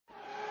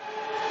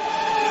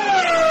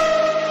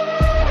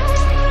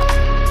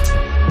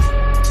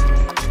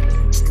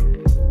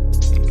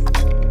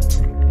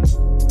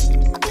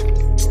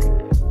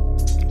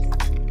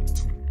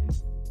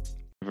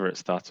it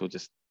starts, we'll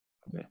just,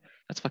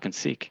 that's fucking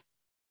sick.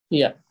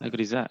 Yeah. How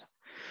good is that?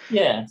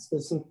 Yeah, so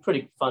there's some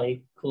pretty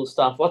funny, cool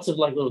stuff. Lots of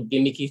like little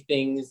gimmicky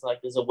things. Like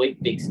there's a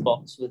Wheat Bix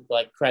box with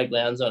like Craig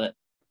Lowndes on it.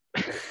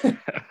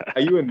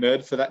 Are you a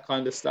nerd for that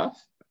kind of stuff?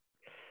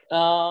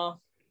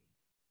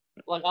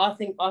 Like I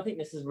think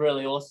this is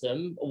really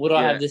awesome. Would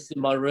I have this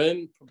in my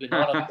room? Probably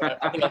not.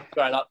 I think I've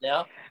grown up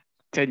now.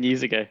 10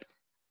 years ago.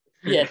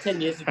 Yeah,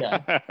 10 years ago.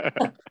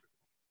 How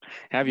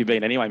have you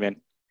been anyway, man?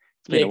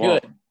 It's been a while.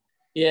 Good.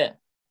 Yeah.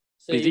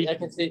 So Busy? I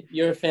can see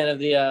you're a fan of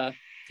the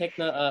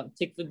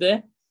Tickford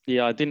there.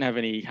 Yeah, I didn't have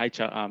any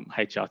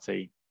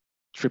HRT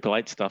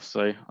 888 stuff,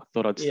 so I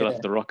thought I'd still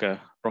have to rock a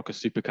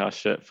supercar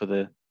shirt for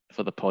the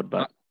pod.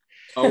 But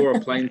I wore a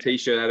plain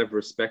t-shirt out of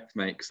respect,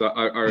 mate, because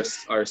I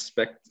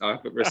respect.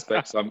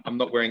 So I'm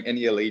not wearing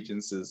any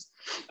allegiances.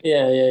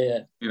 Yeah.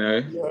 You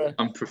know,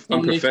 I'm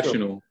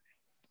professional.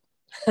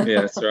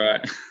 Yeah, that's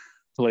right.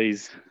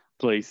 Please,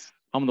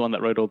 I'm the one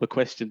that wrote all the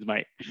questions,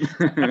 mate.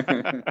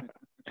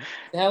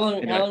 How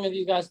long have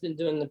you guys been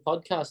doing the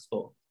podcast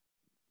for?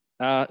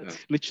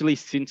 Literally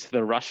since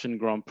the Russian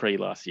Grand Prix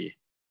last year.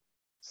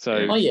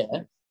 So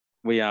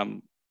we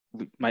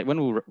mate, when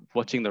we were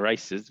watching the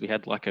races, we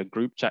had like a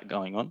group chat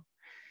going on.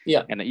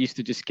 Yeah. And it used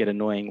to just get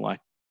annoying,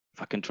 like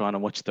fucking trying to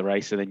watch the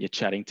race and then you're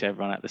chatting to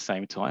everyone at the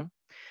same time.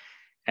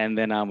 And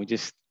then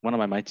one of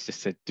my mates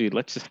just said, dude,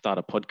 let's just start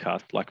a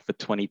podcast like for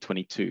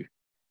 2022.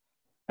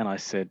 And I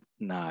said,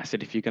 nah, I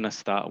said, if you're going to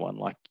start one,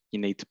 like you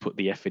need to put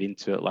the effort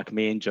into it. Like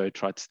me and Joe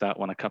tried to start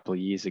one a couple of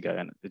years ago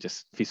and it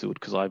just fizzled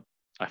because I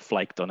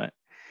flaked on it.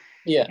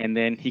 Yeah. And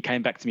then he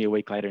came back to me a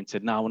week later and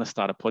said, no, I want to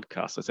start a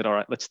podcast. I said, all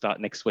right, let's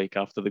start next week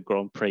after the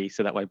Grand Prix.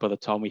 So that way, by the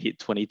time we hit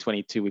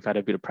 2022, we've had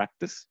a bit of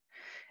practice.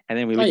 And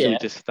then we literally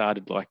just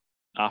started like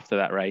after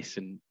that race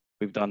and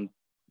we've done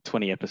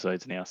 20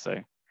 episodes now. So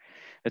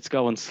it's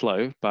going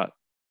slow, but.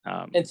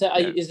 And so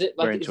is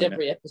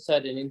every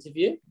episode an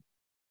interview?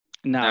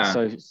 No,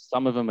 so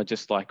some of them are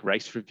just like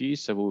race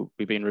reviews. So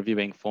we've been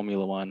reviewing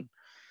Formula One,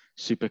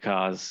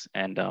 supercars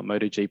and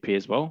MotoGP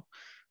as well.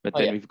 But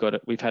then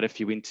we've had a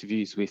few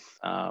interviews with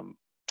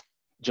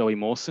Joey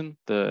Mawson,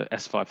 the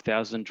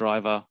S5000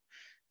 driver,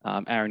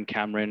 Aaron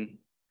Cameron,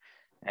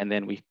 and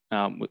then we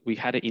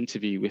had an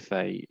interview with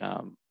a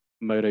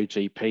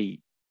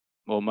MotoGP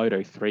or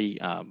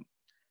Moto3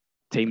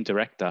 team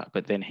director,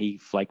 but then he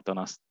flaked on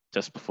us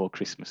just before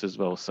Christmas as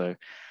well. So,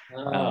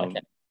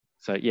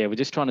 so yeah, we're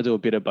just trying to do a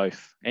bit of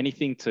both.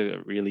 Anything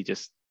to really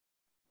just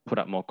put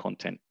up more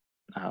content.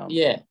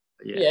 Okay,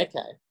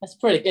 that's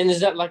pretty. And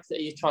is that like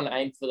that you're trying to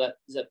aim for that?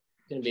 Is that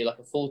going to be like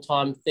a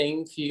full-time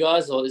thing for you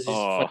guys, or is this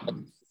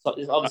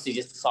it's obviously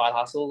just a side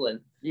hustle? And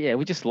yeah,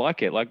 we just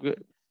like it. Like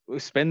we're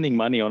spending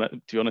money on it.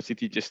 To be honest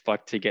with you, just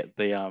like to get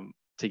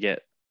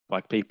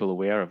like people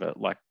aware of it.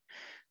 Like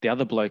the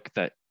other bloke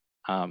that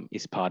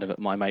is part of it,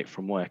 my mate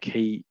from work,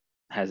 he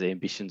has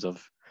ambitions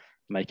of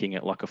making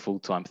it like a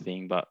full-time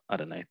thing, but I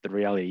don't know. The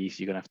reality is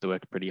you're gonna have to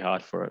work pretty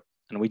hard for it,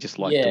 and we just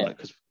like doing it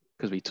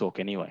because we talk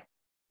anyway.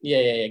 Yeah,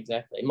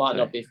 exactly. It might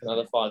not be for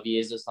another 5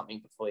 years or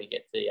something before you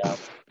get the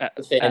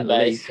fan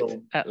base.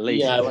 At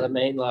least. You know what I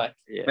mean? Like,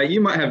 Mate,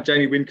 you might have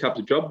Jamie Whincup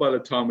a job by the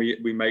time we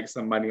make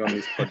some money on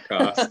this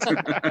podcast.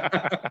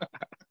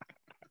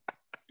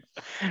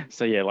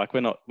 So yeah, like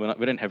we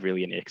don't have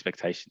really any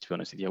expectations, to be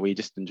honest with you. We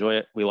just enjoy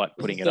it. We like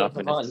putting it up.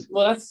 And that's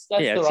the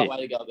right way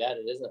to go about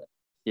it, isn't it?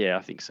 Yeah,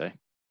 I think so.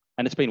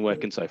 And it's been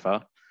working so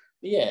far.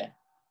 Yeah,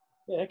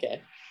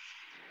 okay.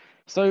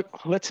 So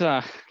let's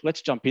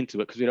jump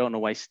into it because we don't want to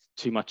waste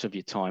too much of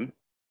your time.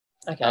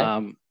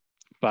 Okay.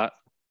 But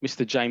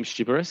Mr. James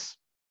Xiberras,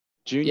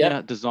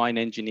 Junior Design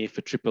Engineer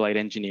for 888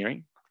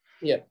 Engineering.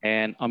 Yeah.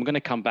 And I'm going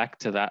to come back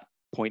to that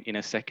point in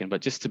a second,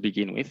 but just to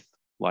begin with,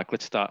 like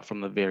let's start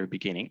from the very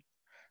beginning.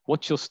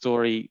 What's your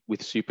story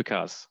with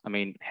supercars? I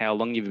mean, how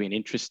long you've been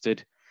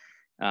interested?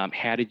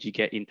 How did you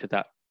get into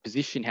that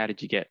position? How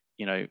did you get,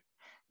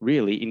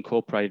 really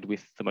incorporated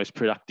with the most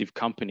productive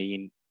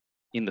company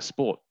in the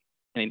sport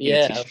and in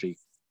its history?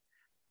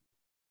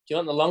 Do you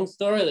want the long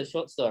story or the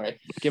short story?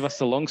 Give us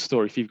the long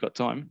story if you've got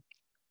time.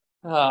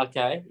 Oh,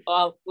 okay.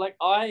 Like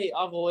I've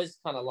always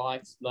kind of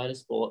liked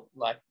motorsport,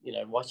 like,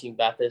 watching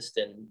Bathurst,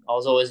 and I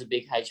was always a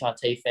big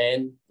HRT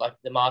fan, like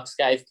the Mark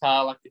Scaife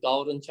car, like the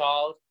Golden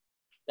Child,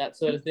 that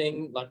sort of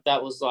thing. Like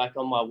that was like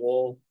on my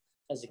wall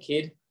as a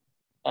kid.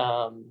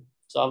 So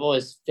I've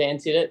always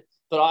fancied it,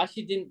 but I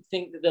actually didn't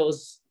think that there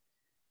was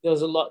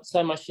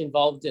so much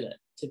involved in it,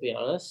 to be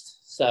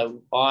honest.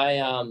 So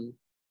I,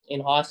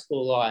 in high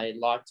school, I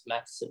liked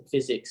maths and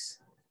physics.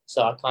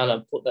 So I kind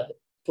of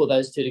put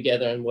those two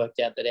together and worked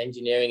out that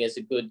engineering is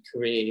a good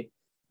career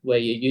where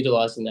you're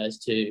utilizing those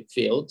two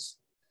fields.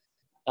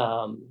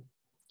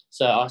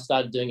 So I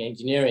started doing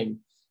engineering,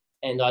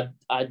 and I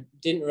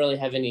didn't really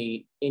have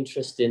any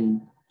interest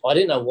I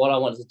didn't know what I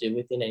wanted to do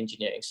within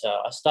engineering. So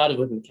I started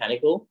with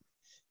mechanical.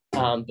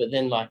 But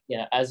then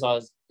as I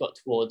got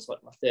towards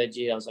like my third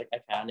year, I was like,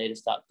 okay, I need to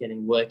start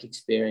getting work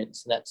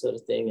experience and that sort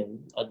of thing. And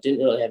I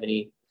didn't really have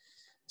any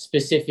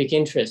specific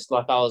interest.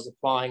 Like I used to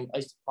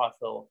apply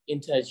for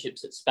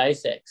internships at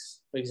SpaceX,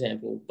 for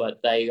example, but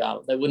they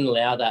wouldn't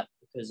allow that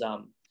because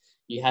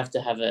you have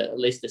to have at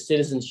least a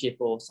citizenship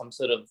or some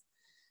sort of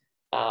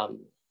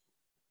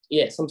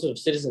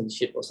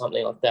citizenship or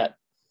something like that.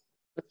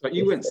 But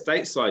you went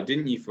stateside,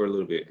 didn't you, for a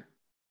little bit?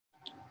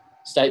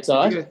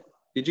 Stateside?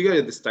 Did you go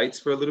to the States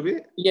for a little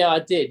bit? Yeah, I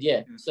did.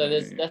 Yeah. So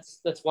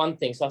that's one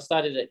thing. So I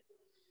studied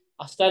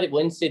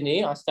in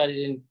Sydney. I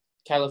studied in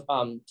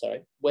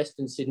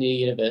Western Sydney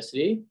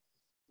University,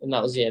 and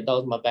that was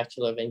my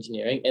Bachelor of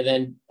Engineering. And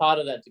then part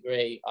of that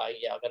degree, I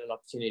got an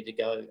opportunity to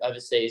go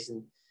overseas,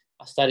 and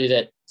I studied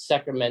at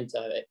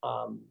Sacramento,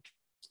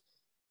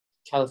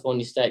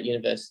 California State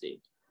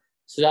University.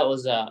 So that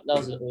was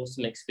an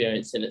awesome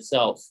experience in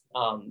itself,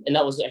 and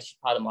that was actually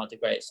part of my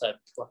degree. So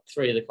like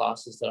 3 of the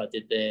classes that I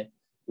did there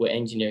were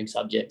engineering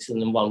subjects,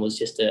 and then one was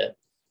just a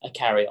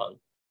carry on.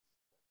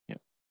 Yeah.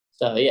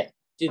 So yeah,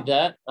 did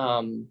that.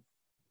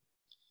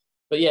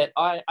 But yeah,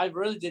 I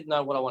really didn't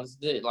know what I wanted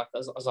to do. Like I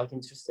was like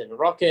interested in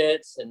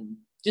rockets and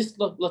just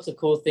lots of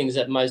cool things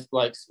that most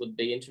blokes would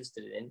be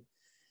interested in.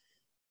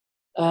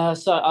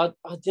 So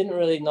I didn't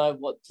really know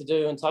what to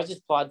do, and so I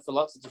just applied for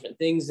lots of different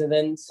things. And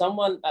then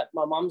someone at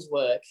my mum's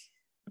work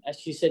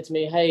actually said to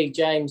me, "Hey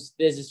James,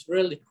 there's this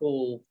really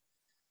cool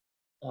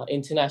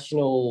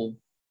international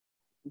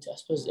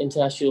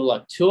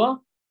like tour,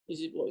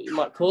 is it what you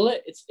might call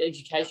it? It's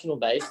educational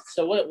based."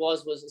 So what it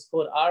was it's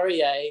called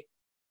REA,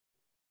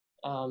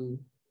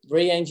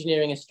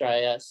 Re-Engineering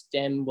Australia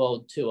STEM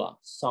World Tour,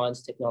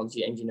 Science,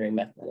 Technology, Engineering,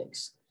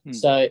 Mathematics.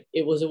 So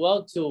it was a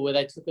world tour where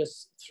they took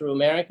us through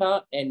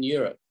America and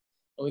Europe,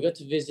 and we got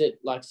to visit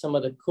like some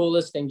of the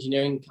coolest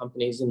engineering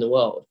companies in the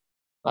world.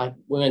 Like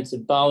we went to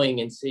Boeing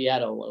in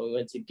Seattle, and we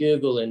went to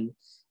Google in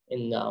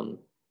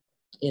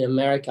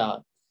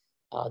America.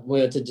 We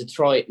went to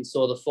Detroit and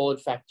saw the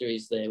Ford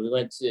factories there. We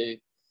went to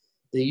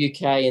the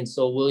UK and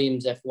saw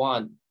Williams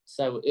F1.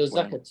 So it was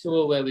like a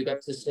tour where we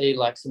got to see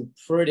like some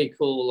pretty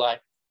cool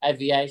like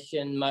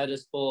aviation,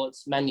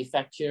 motorsports,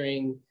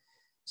 manufacturing,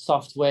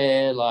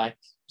 software, like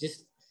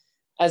just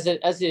as an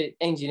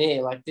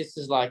engineer, like this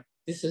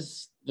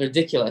is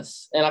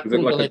ridiculous. And I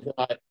couldn't believe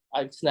that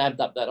I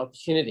snagged up that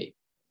opportunity.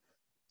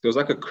 It was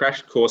like a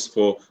crash course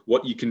for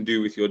what you can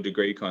do with your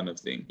degree kind of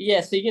thing.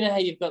 Yeah, so you know how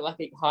you've got like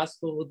at high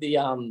school the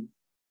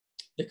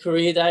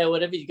career day or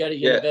whatever, you go to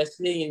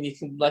university and you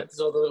can like there's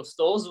all the little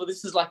stalls. Well,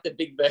 this is like the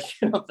big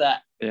version of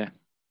that. Yeah.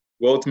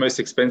 World's most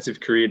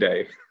expensive career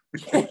day.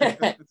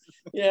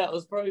 Yeah, it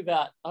was probably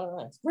about, I don't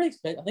know, it's pretty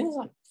expensive. I think it was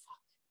like,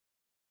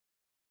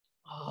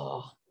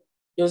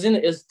 it was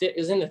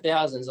in the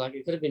thousands. Like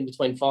it could have been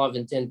between 5,000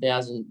 and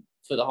 10,000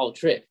 for the whole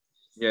trip.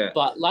 Yeah.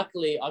 But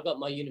luckily, I got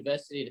my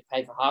university to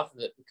pay for half of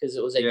it because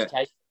it was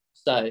education.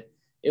 So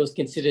it was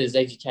considered as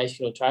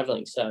educational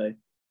traveling. So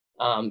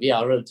I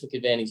really took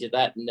advantage of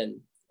that, and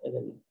then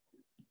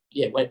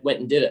went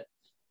and did it.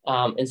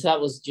 And so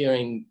that was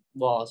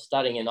while I was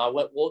studying, and I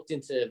walked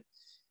into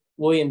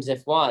Williams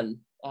F1.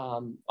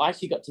 I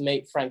actually got to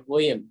meet Frank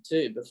William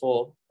too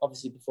before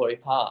he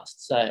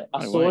passed. So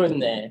I saw him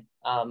there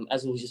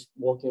as we were just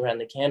walking around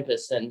the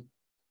campus, and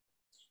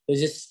he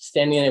was just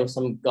standing there with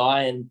some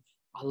guy, and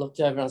I looked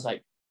over and I was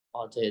like,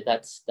 "Oh, dude,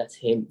 that's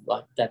him.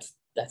 Like that's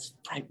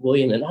Frank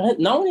William." And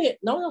no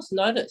one else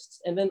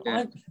noticed. And then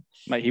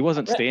mate, he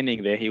wasn't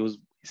standing there; he was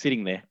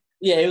sitting there.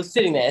 Yeah, he was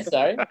sitting there.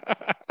 Sorry.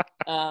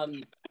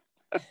 And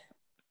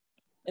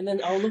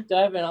then I looked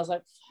over and I was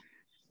like,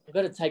 I've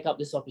got to take up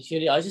this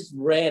opportunity. I just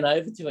ran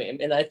over to him,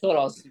 and I thought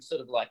I was some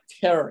sort of like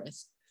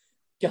terrorist.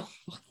 God,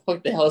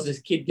 what the hell is this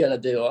kid gonna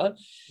do? Huh?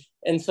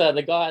 And so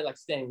the guy like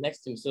standing next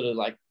to him sort of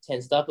like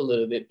tensed up a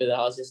little bit, but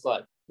I was just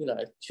like,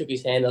 shook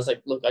his hand. I was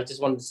like, look, I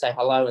just wanted to say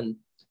hello, and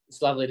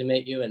it's lovely to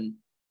meet you, and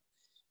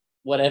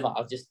whatever.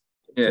 I just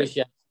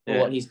appreciate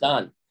what he's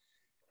done.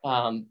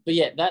 But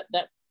yeah,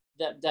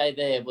 that day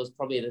there was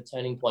probably the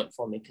turning point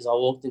for me, because I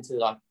walked into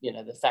like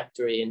the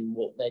factory and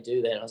what they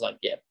do there, and I was like,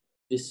 yeah,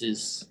 this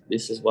is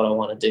what I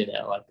want to do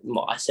now. Like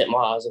I set my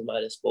eyes on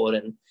motorsport,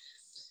 and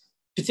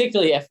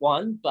particularly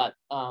F1, but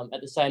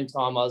at the same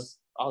time I was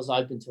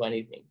open to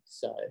anything.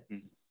 So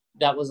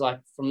that was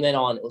like, from then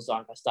on, it was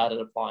like I started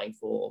applying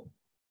for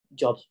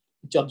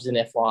jobs in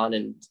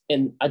F1,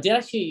 and I did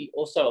actually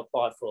also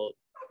apply for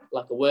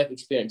like a work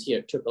experience here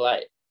at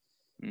AAA.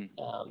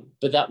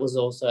 But that was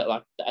also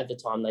like, at the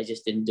time they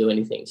just didn't do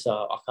anything,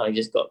 so I kind of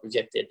just got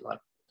rejected. Like,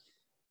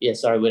 yeah,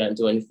 sorry, we don't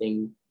do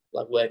anything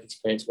like work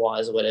experience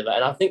wise or whatever.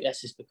 And I think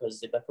that's just because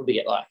they probably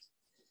get like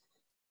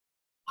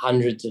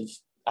hundreds of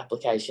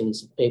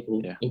applications of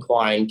people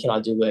inquiring, can I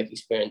do work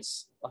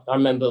experience? Like I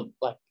remember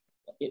like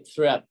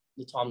throughout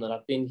the time that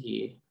I've been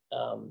here,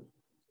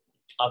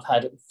 I've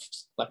had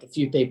like a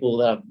few people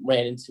that I've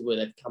ran into where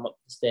they've come up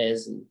the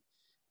stairs and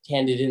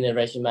handed in their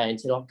resume and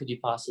said, "Oh, could you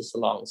pass this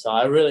along?" So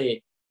I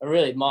really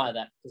admire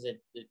that, because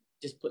they're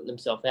just putting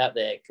themselves out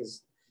there,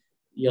 because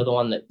they're the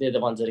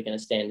ones that are going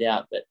to stand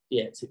out. But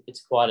yeah,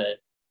 it's quite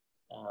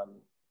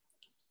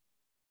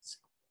it's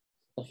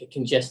like a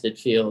congested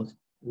field.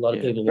 A lot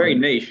of people very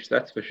niche,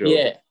 that's for sure.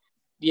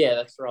 Yeah,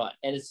 that's right.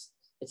 And it's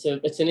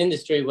it's an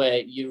industry where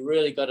you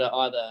really got to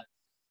either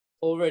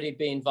already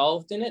be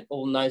involved in it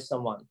or know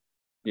someone.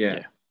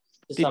 Yeah.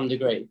 To some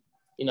degree.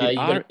 You know, you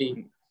got to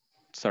be...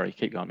 Sorry,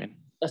 keep going, man.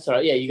 That's all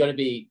right. Yeah, you got to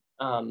be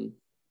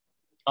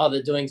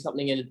either doing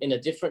something in a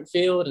different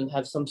field and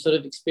have some sort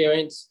of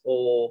experience,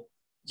 or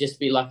just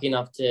be lucky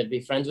enough to be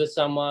friends with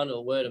someone,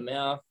 or word of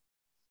mouth,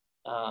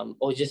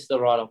 or just the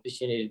right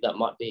opportunity that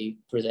might be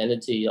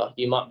presented to you. Like,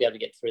 you might be able to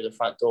get through the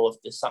front door if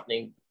there's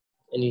something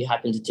and you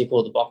happen to tick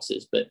all the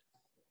boxes. But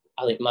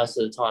I think most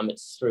of the time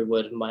it's through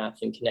word of mouth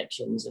and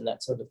connections and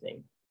that sort of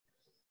thing.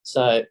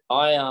 So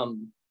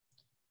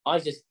I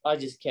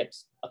just kept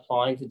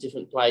applying for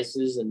different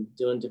places and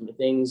doing different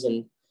things.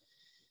 And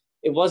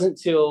it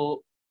wasn't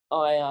till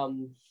I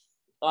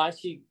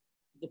actually,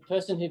 the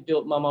person who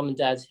built my mum and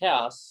dad's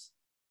house,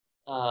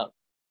 I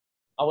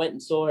went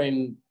and saw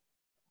him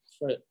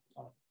for, I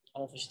don't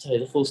know if I should tell you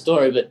the full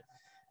story, but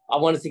I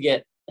wanted to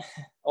get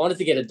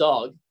a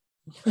dog.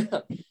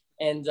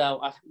 And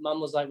mum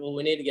was like, well,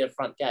 we need to get a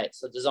front gate.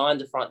 So I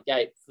designed a front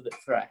gate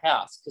for our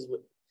house, because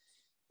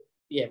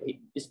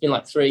it's been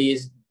like 3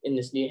 years in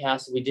this new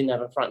house and we didn't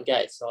have a front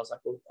gate. So I was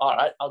like, well, all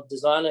right, I'll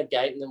design a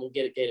gate and then we'll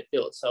get it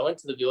built. So I went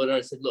to the builder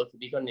and said, look,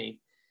 have you got any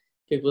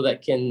people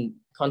that can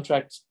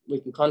contract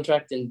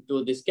and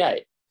build this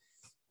gate?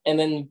 And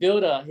then the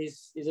builder,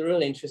 he's a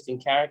really interesting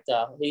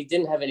character. He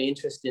didn't have any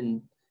interest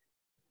in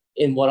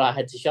what I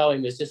had to show him.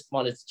 He was just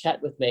wanted to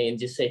chat with me and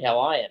just see how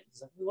I am.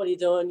 He's like, what are you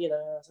doing? You know,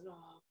 I was like,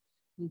 oh,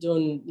 I'm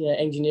doing, you know,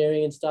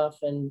 engineering and stuff.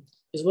 And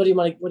he goes, what do you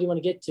want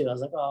to get to? I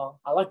was like, oh,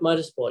 I like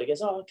motorsport. He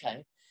goes, oh,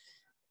 okay.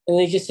 And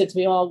then he just said to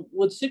me, oh,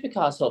 would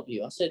supercars help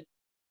you? I said,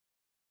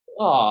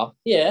 oh,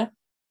 yeah.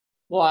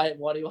 Why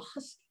do you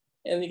ask?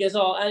 And he goes,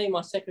 oh, Annie,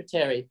 my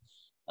secretary,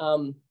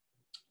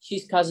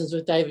 she's cousins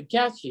with David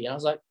Couchy. And I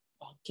was like,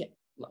 oh, get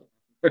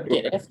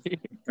F.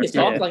 It's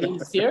off. Like, are you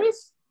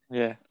serious?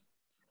 Yeah.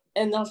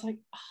 And I was like,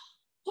 oh,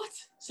 what?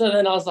 So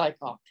then I was like,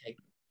 oh, okay.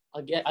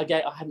 I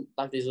had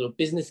like these little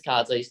business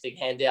cards I used to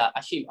hand out. I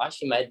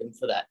actually made them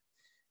for that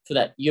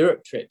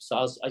Europe trip.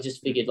 So I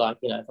just figured, like,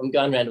 you know, if I'm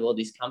going around to all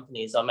these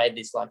companies, I made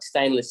this like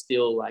stainless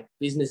steel like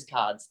business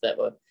cards that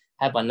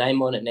had my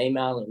name on it and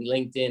email and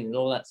LinkedIn and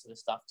all that sort of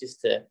stuff,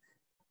 just to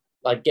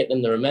like get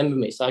them to remember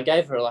me. So I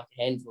gave her like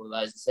a handful of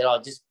those and said, oh,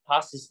 just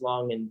pass this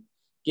along and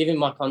give him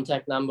my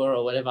contact number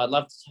or whatever. I'd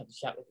love to have a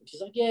chat with him.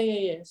 She's like,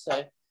 yeah.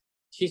 So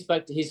she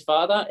spoke to his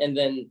father, and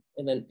then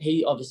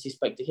he obviously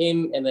spoke to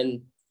him, and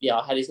then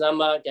I had his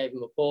number, gave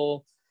him a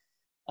call,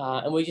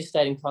 and we just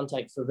stayed in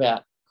contact for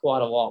about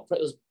quite a while. It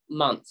was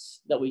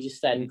months that we just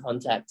stayed in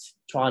contact,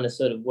 trying to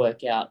sort of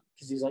work out,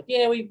 because he was like,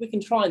 yeah, we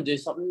can try and do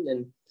something.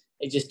 And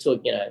it just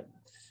took, you know,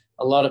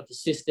 a lot of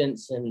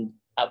persistence. And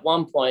at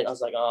one point I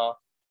was like, oh,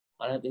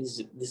 I don't think this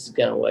is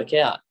going to work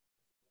out,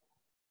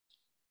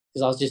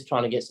 because I was just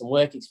trying to get some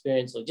work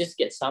experience or just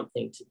get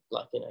something to,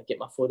 like, you know, get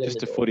my foot in the door.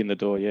 Just a foot in the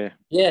door, yeah.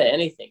 Yeah,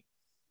 anything.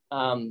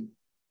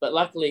 But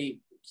luckily,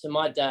 so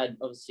my dad,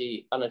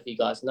 obviously, I don't know if you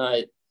guys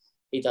know,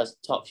 he does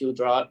Top Fuel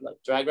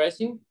drag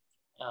racing.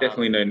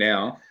 Definitely know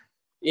now.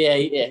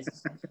 Yeah.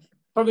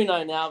 Probably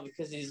know now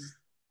because he's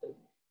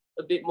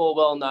a bit more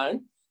well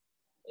known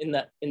in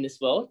this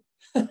world.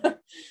 So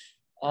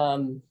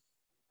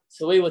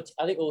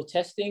I think we were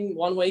testing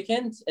one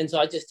weekend, and so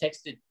I just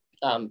texted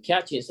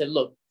Couchy and said,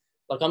 look,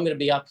 like, I'm going to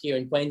be up here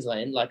in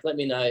Queensland, like, let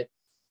me know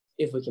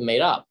if we can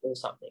meet up or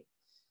something.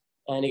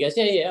 And he goes,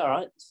 yeah, all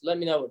right. So let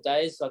me know what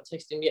days. So I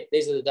texted him,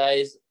 these are the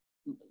days.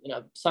 You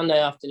know, Sunday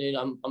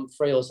afternoon, I'm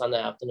free all Sunday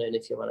afternoon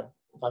if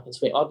I can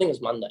swing. I think it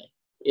was Monday.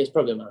 It was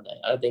probably Monday.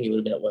 I don't think he would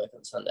have been at work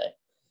on Sunday.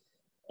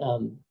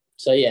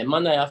 So yeah,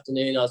 Monday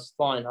afternoon, I was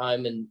flying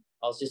home and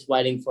I was just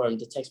waiting for him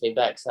to text me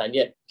back saying,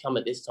 yeah, come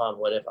at this time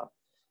or whatever.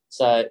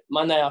 So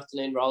Monday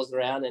afternoon rolls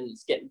around and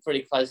it's getting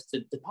pretty close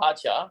to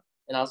departure.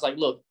 And I was like,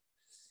 look,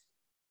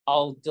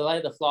 I'll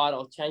delay the flight,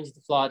 I'll change the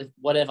flight,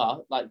 whatever,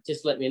 like,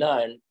 just let me know.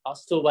 And I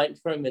was still waiting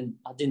for him and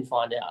I didn't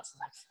find out. So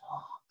I was like,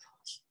 oh,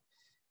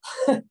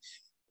 gosh. Are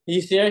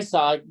you serious? So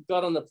I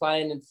got on the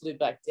plane and flew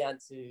back down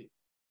to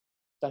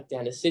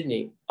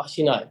Sydney.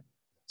 Actually, no,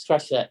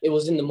 scratch that. It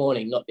was in the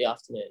morning, not the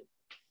afternoon.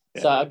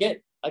 Yeah. So I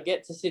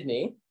get to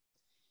Sydney,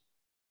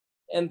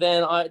 and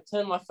then I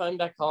turn my phone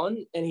back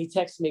on and he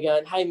texts me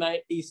going, hey,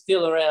 mate, are you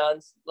still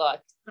around? Like,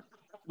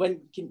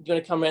 when do you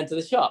want to come around to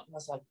the shop? And I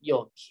was like,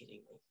 you're kidding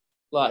me.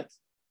 Like,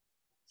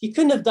 you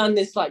couldn't have done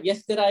this like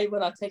yesterday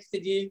when I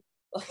texted you.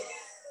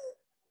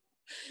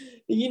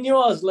 You knew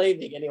I was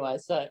leaving anyway.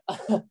 So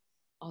I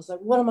was like,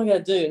 what am I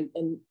going to do?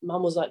 And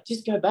Mum was like,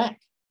 just go back. I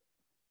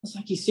was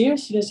like, you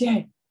serious? She goes,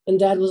 yeah. And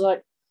Dad was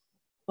like,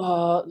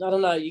 oh, I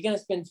don't know. You're going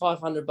to spend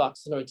 $500 on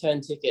a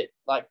return ticket,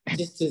 like,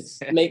 just to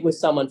meet with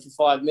someone for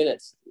 5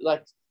 minutes.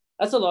 Like,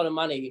 that's a lot of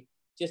money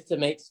just to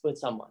meet with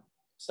someone.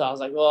 So I was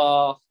like,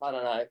 oh, I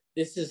don't know.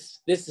 This is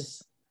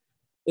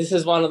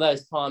one of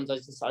those times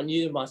I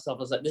knew to myself,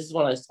 I was like, this is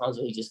one of those times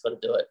where you just got to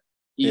do it.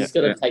 You just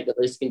got to take the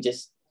risk and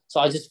so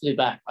I just flew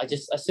back.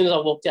 As soon as I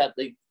walked out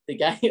the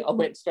gate, I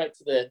went straight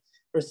to the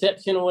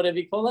reception or whatever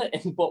you call it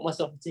and bought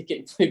myself a ticket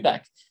and flew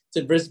back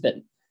to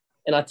Brisbane.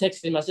 And I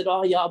texted him. I said,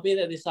 "Oh yeah, I'll be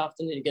there this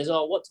afternoon." He goes,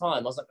 "Oh, what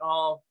time?" I was like,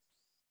 "Oh,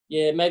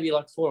 yeah, maybe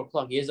like 4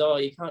 o'clock." He goes, "Oh,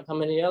 you can't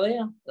come any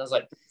earlier?" And I was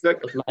like,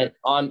 "Look, mate,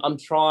 I'm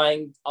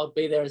trying. I'll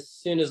be there as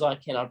soon as I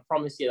can. I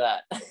promise you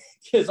that."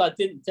 Because I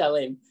didn't tell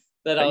him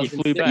that I was.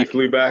 You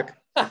flew back.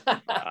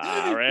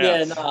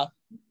 Yeah,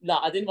 no,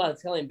 I didn't want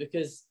to tell him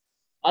because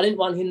I didn't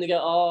want him to go,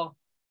 "Oh,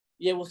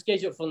 yeah, we'll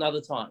schedule it for another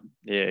time."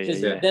 Yeah.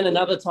 Because then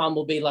another time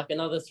will be like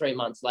another 3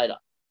 months later.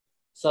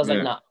 So I was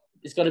like, "No,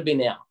 it's got to be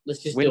now.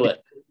 Let's just do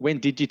it." When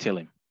did you tell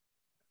him?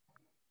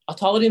 I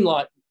told him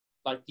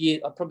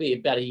probably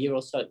about a year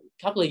or so, a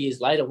couple of years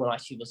later when I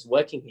actually was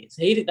working here.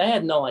 So they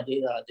had no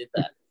idea that I did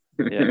that.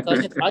 Yeah. So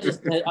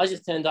I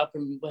just turned up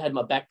and had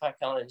my backpack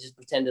on and just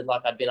pretended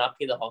like I'd been up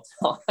here the whole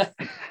time.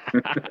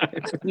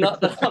 Not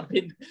that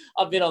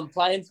I've been on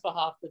planes for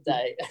half the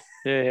day.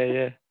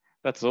 Yeah.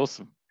 That's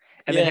awesome.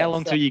 And then how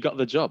long till you got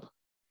the job?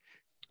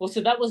 Well, so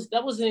that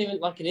wasn't even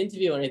like an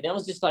interview or anything. That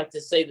was just like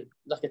to see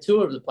like a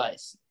tour of the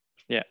place.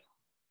 Yeah.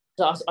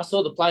 So I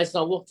saw the place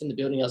and I walked in the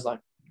building. I was like,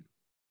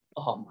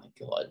 oh my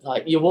God.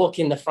 Like you walk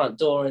in the front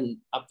door and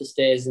up the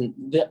stairs and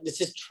there's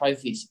just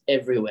trophies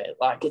everywhere.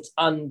 Like it's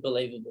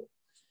unbelievable.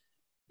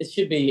 It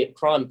should be a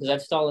crime because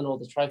they've stolen all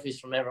the trophies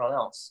from everyone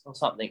else or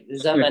something.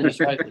 There's that many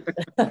trophies.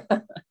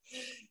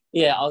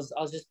 Yeah, I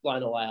was just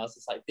blown away. I was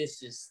just like,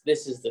 this is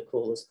the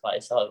coolest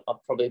place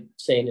I've probably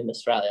seen in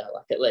Australia,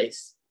 like at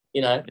least,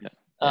 you know.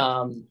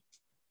 Yeah.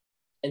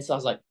 And so I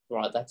was like,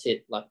 right, that's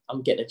it. Like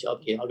I'm getting a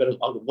job here. I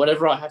got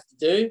whatever I have to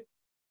do.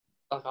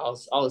 Like I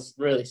was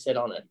really set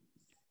on it.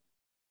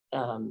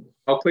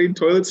 I'll clean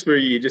toilets for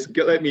you. Just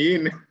let me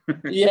in.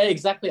 Yeah,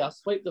 exactly. I'll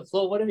sweep the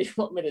floor. Whatever you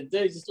want me to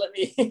do, just let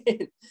me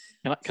in.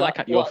 Can I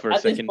cut you off for a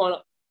second?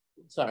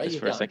 Sorry, just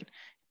for a second.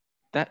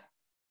 That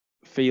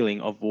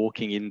feeling of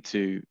walking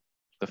into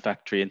the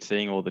factory and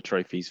seeing all the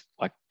trophies,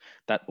 like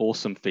that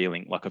awesome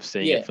feeling, like of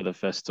seeing it for the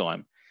first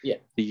time. Yeah.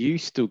 Do you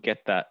still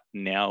get that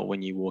now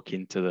when you walk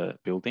into the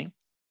building?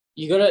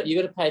 You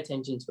gotta pay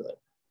attention to it.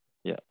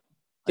 Yeah.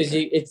 Because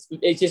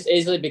it just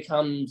easily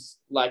becomes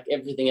like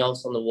everything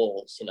else on the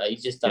walls, you know, you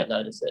just don't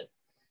notice it.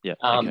 Yeah.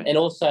 And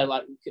also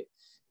like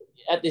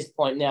at this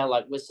point now,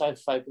 like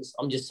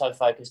I'm just so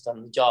focused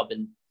on the job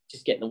and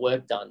just getting the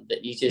work done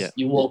that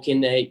you walk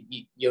in there,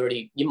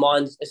 your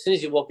mind, as soon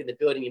as you walk in the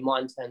building, your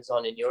mind turns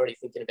on and you're already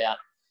thinking about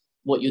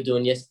what you're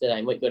doing yesterday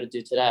and what you got to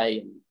do today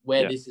and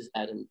where this is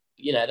at and,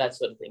 you know, that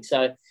sort of thing.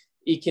 So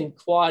you can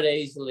quite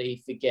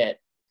easily forget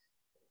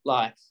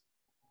like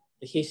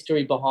the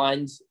history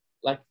behind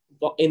like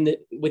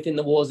within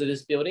the walls of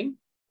this building.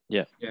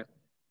 Yeah.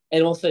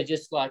 And also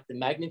just like the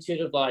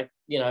magnitude of like,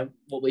 you know,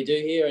 what we do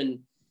here and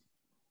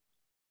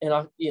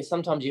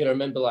sometimes you got to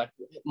remember like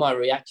my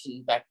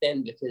reaction back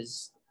then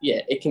because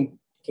it can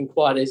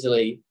quite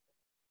easily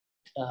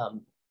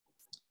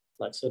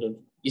like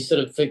you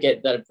sort of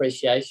forget that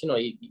appreciation or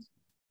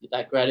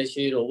that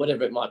gratitude or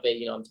whatever it might be,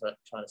 you know, I'm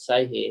trying to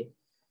say here.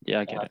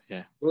 Yeah, I get it.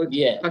 Yeah. Well,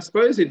 I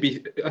suppose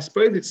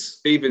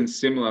it's even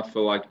similar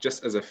for like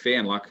just as a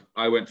fan. Like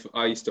I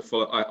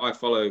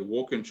follow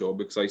Walkinshaw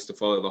because I used to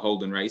follow the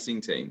Holden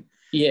racing team.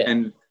 Yeah.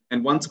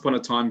 And once upon a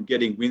time,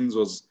 getting wins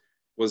was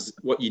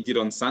what you did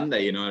on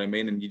Sunday. You know what I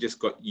mean? And you just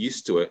got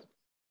used to it.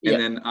 And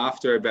then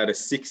after about a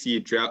 6-year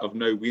drought of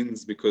no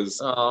wins because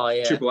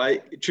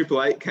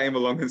Triple Eight came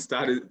along and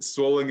started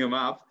swallowing them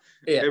up.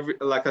 Yeah.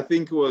 I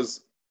think it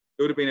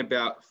would have been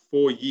about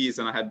 4 years,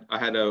 and I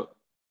had a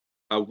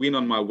win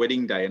on my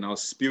wedding day, and I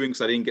was spewing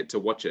because I didn't get to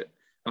watch it.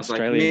 I was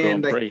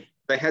Australian like, man,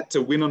 they had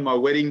to win on my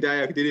wedding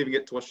day. I didn't even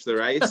get to watch the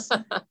race.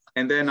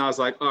 And then I was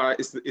like, all right,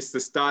 it's the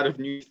start of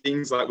new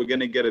things. Like we're going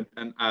to get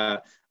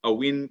a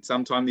win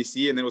sometime this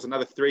year. And there was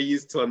another 3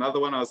 years till another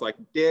one. I was like,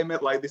 damn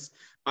it, like this.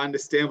 I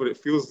understand what it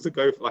feels to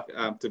go for,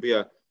 like to be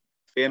a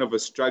fan of a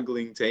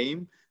struggling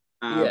team.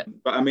 But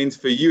I mean,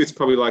 for you, it's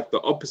probably like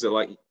the opposite.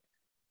 Like,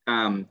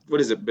 what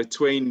is it?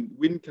 Between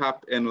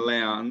Win-Cup and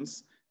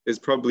Lowndes, there's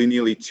probably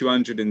nearly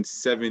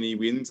 270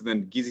 wins. And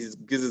then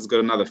Gizzard's got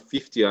another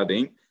 50, I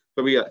think.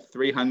 But we got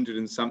 300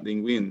 and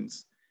something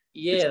wins.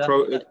 Yeah,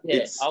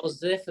 I was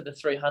there for the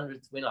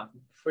 300th win, I'm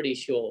pretty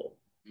sure.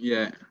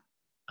 Yeah.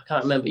 I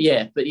can't remember.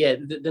 Yeah, but yeah,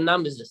 the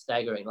numbers are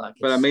staggering. Like,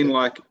 but I mean,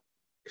 like,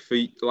 for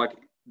like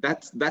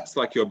that's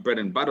like your bread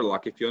and butter.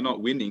 Like, if you're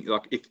not winning,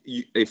 like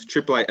if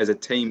Triple Eight as a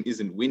team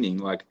isn't winning,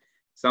 like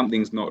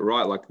something's not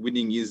right. Like,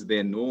 winning is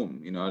their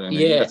norm. You know what I mean?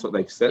 Yeah. That's what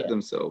they've set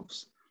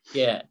themselves.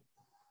 Yeah,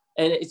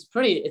 and it's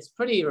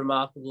pretty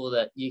remarkable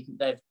that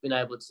they've been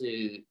able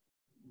to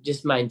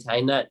just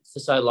maintain that for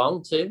so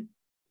long too.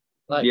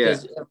 Like,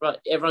 because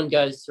everyone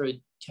goes through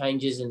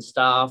changes in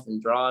staff and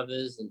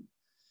drivers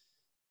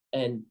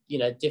and you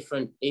know,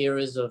 different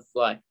eras of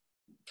like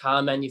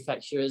car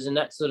manufacturers and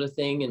that sort of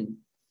thing, and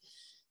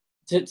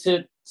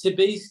to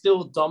be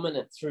still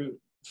dominant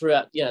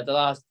throughout, you know, the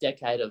last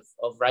decade of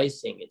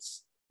racing,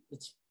 it's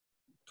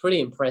pretty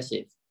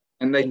impressive.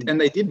 And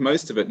they did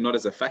most of it not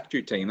as a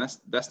factory team.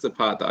 That's the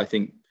part that I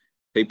think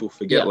people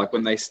forget. Yeah. Like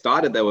when they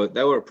started, they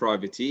were a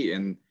privateer,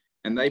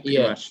 and they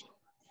pretty much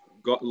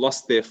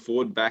lost their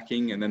Ford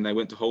backing, and then they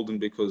went to Holden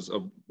because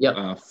of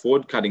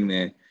Ford cutting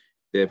their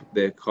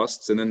their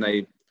costs, and then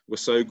they were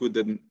so good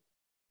that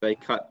they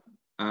cut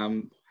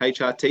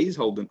HRTs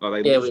holding.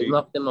 We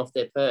knocked them off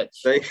their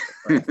perch.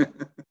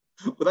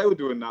 Well, they were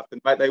doing nothing,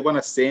 mate. They won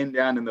a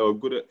Sandown and they were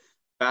good at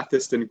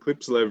Bathurst and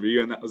Clipsal every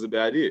year, and that was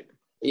about it.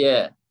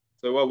 Yeah.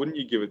 So why wouldn't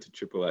you give it to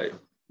AAA?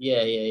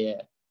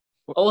 Yeah.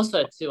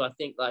 Also, too, I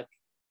think, like,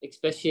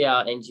 especially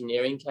our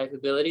engineering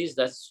capabilities,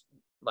 that's,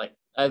 like,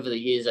 over the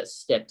years, that's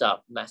stepped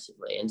up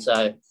massively. And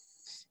so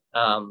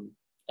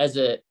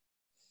especially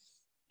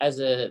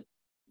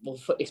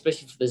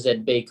for the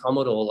ZB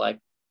Commodore,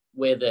 like,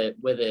 we're the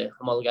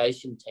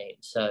homologation team,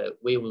 so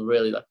we were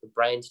really like the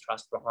brains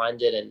trust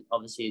behind it, and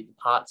obviously the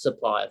parts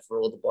supplier for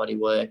all the body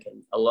work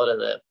and a lot of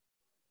the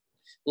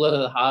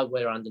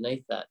hardware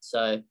underneath that.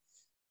 So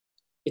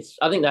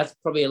I think that's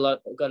probably a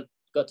lot got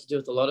to do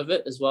with a lot of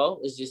it as well.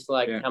 Is just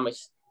like how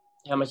much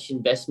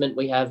investment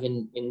we have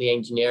in the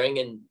engineering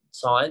and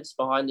science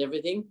behind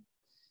everything.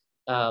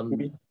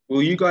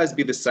 Will you guys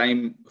be the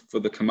same for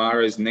the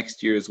Camaros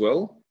next year as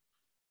well?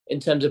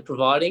 In terms of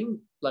providing,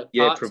 like,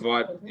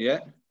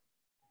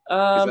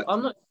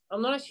 I'm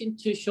not actually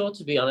too sure,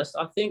 to be honest.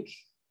 I think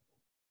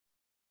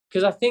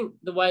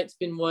the way it's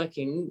been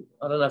working,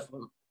 I don't know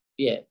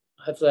if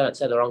hopefully I don't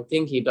say the wrong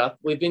thing here, but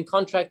we've been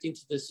contracting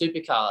to the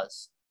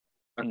supercars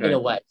in a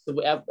way. So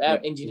our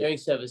engineering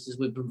services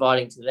we're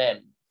providing to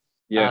them.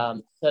 Yeah.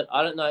 So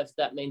I don't know if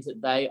that means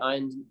that they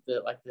own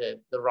the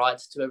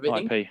rights to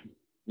everything. IP.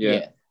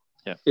 Yeah.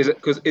 Is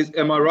it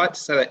am I right to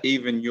say that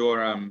even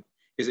your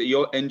is it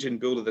your engine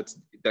builder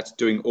that's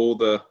doing all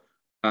the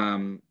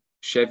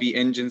Chevy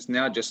engines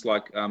now, just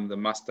like the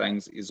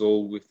Mustangs is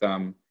all with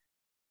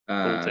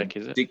Tech,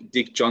 is it?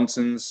 Dick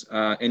Johnson's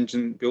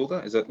engine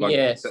builder? Is it like?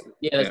 Yes,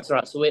 that's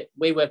right. So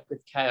we work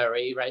with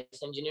KRE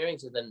Race Engineering,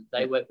 so then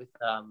they work with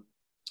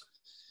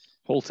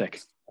Haltech.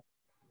 Is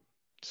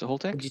it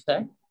Haltech? What did you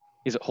say?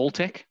 Is it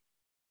Haltech?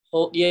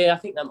 I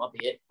think that might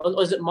be it.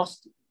 Or is it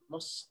Mostech,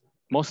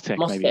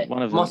 maybe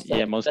one of them. Mostech.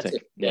 Yeah,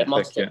 Mostech.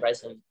 Mostech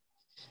Racing.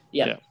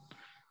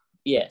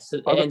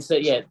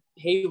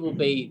 He will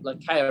be, like,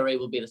 KRE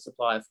will be the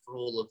supplier for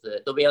all of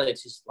there'll be only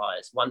two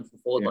suppliers, one for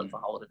Ford, one for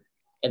Holden.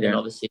 And then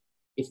obviously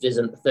if there's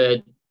a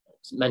third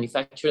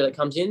manufacturer that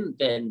comes in,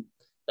 then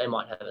they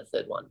might have a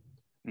third one.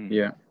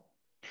 Yeah.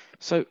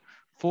 So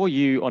for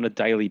you on a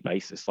daily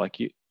basis, like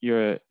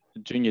you're a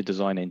junior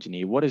design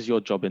engineer, what does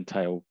your job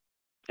entail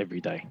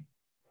every day?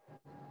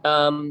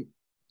 Right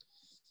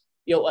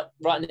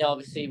now,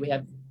 obviously we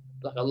have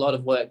like a lot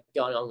of work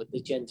going on with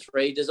the Gen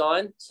 3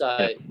 design.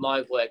 So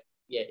my work,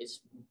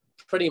 is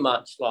pretty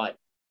much like,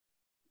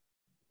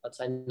 I'd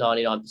say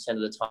 99% of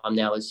the time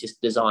now is just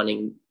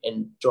designing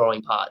and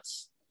drawing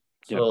parts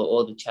for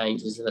all the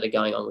changes that are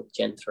going on with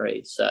Gen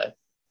 3. So,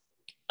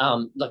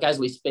 like, as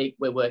we speak,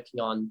 we're working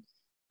on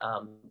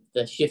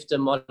the shifter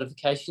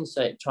modification.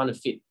 So trying to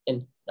fit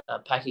and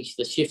package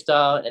the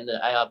shifter and the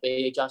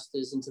ARB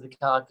adjusters into the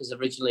car, because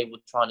originally we're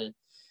trying to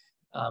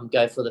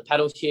go for the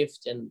paddle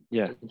shift and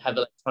have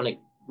electronic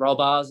roll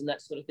bars and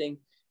that sort of thing.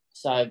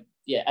 So,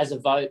 as a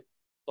vote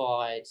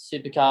by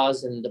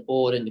supercars and the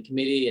board and the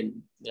committee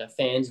and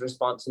fans'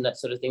 response and that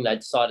sort of thing, they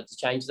decided to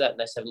change that, and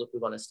they said, look, we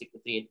want to stick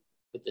with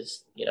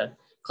this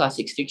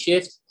classic stick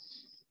shift,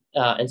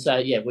 and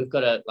so we've got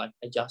to like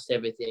adjust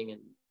everything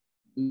and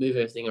move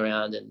everything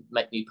around and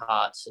make new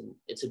parts, and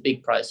it's a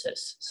big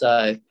process.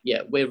 So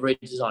we're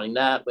redesigning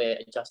that, we're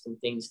adjusting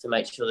things to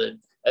make sure that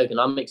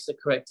ergonomics are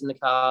correct in the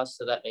car,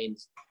 so that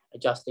means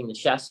adjusting the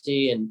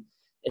chassis, and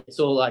it's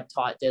all like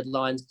tight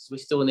deadlines because we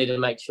still need to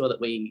make sure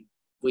that we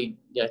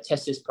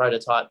test this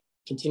prototype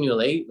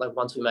continually, like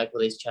once we make all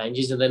these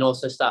changes, and then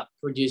also start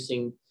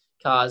producing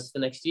cars for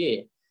next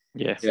year.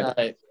 So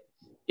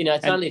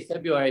it's only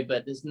February,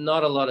 but there's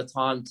not a lot of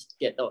time to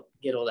get all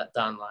that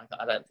done, like,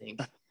 I don't think.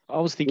 I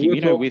was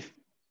thinking,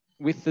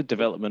 with the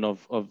development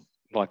of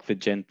like the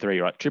Gen 3,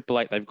 right?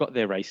 888, they've got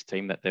their race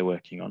team that they're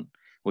working on.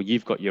 Well,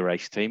 you've got your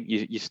race team.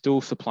 You're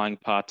still supplying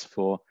parts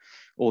for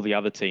all the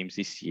other teams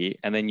this year,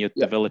 and then you're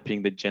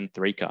developing the Gen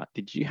 3 car.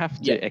 Did you have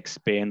to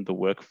expand the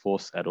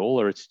workforce at all,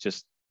 or it's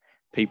just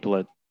people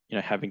are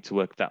having to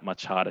work that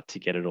much harder to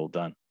get it all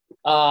done?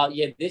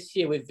 This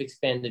year we've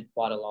expanded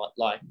quite a lot,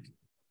 like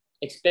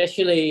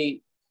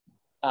especially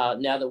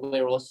now that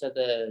we're also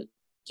the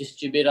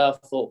distributor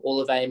for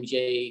all of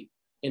AMG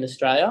in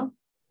Australia.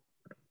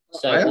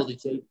 So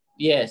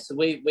so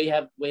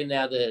we're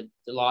now the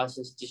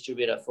licensed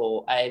distributor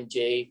for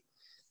AMG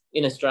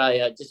in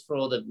Australia, just for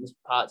all the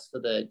parts for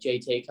the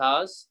GT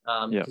cars,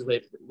 because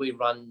we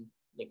run,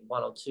 I think,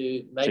 one or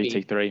two, maybe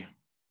GT3.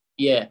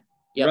 Yeah.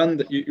 You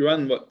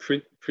run what,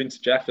 Prince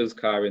Jaffa's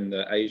car in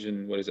the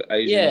Asian, what is it?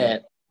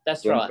 Asian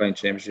that's right.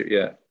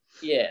 Championship,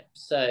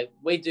 so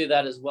we do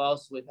that as well.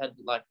 So we've had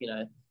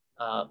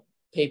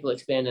people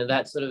expand in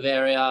that sort of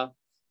area.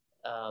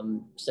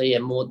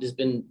 There's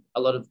been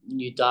a lot of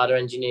new data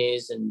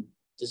engineers and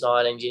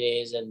design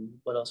engineers, and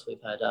what else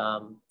we've had,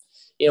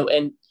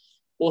 and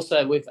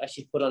also we've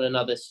actually put on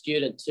another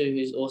student too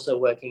who's also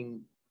working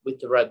with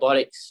the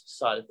robotics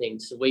side of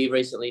things. So we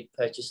recently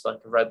purchased like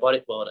a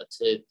robotic welder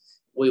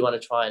we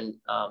want to try and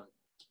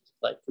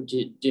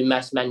do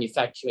mass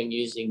manufacturing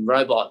using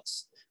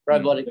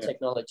robotic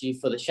technology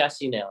for the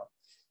chassis now.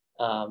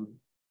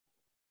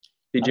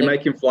 Did you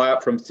make him fly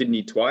up from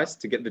Sydney twice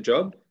to get the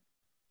job?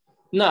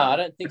 No, I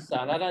don't think so.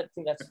 And I don't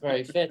think that's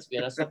very fair, to be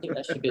honest. I think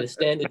that should be the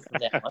standard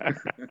from now on.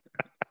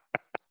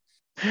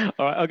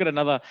 All right, I've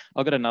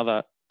got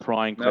another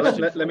prying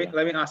question. Let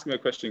me ask him a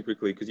question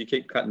quickly, because you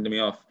keep cutting me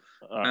off.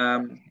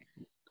 Right.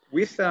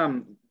 With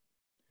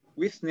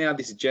now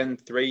this Gen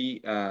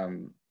 3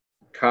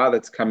 car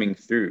that's coming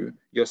through,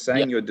 you're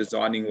saying you're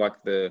designing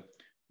like the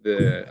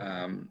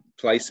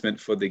placement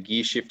for the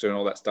gear shifter and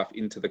all that stuff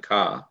into the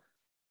car.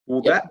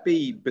 Will that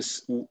be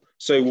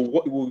so?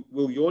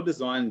 Will your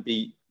design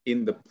be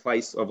in the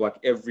place of like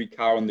every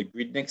car on the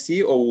grid next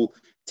year, or will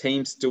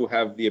teams still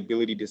have the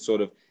ability to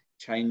sort of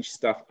change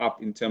stuff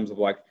up in terms of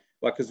like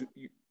because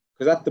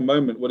at the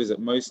moment, what is it?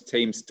 Most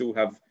teams still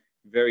have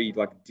very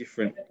like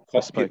different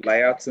cockpit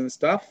layouts and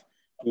stuff.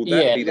 Will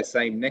that be the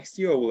same next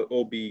year, or will it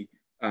all be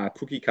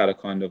cookie cutter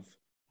kind of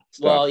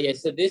stuff? Well, yeah.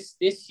 So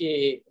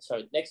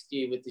next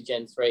year with the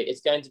Gen 3,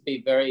 it's going to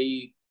be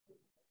very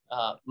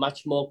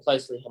much more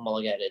closely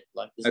homologated.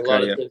 Like there's a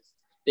lot of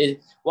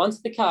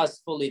once the car's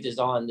fully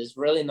designed, there's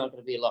really not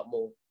going to be a lot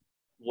more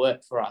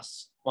work for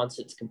us once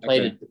it's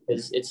completed,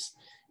 because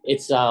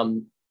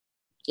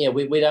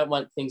we don't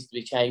want things to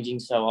be changing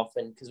so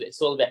often, because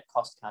it's all about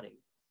cost cutting.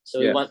 So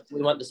we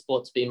want the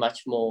sport to be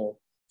much more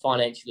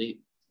financially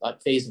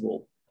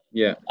feasible.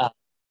 Yeah.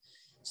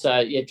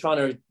 Trying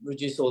to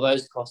reduce all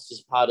those costs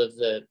as part of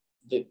the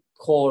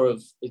core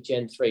of the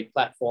Gen 3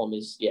 platform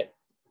is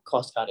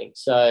cost cutting.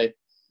 So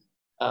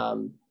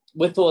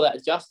with all that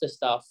adjuster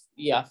stuff,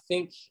 I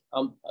think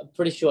I'm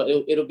pretty sure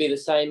it'll be the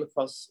same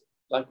across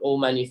like all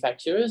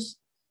manufacturers,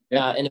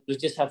 and it will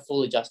just have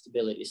full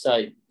adjustability.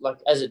 So like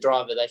as a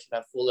driver, they should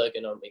have full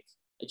ergonomic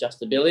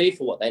adjustability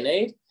for what they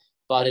need,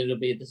 but it'll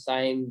be the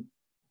same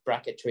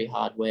bracketry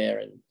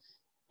hardware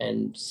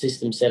and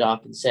system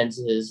setup and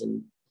sensors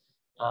and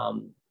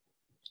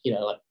it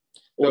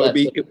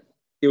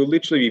will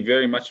literally be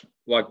very much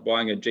like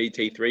buying a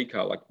GT3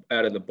 car, like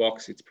out of the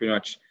box. It's pretty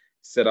much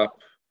set up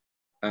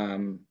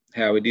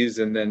how it is,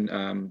 and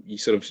then you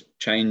sort of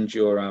change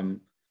your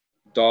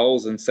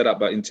dials and set up.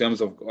 But in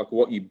terms of like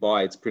what you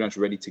buy, it's pretty much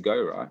ready to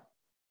go, right?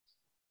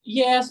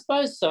 Yeah, I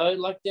suppose so.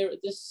 Like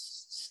there's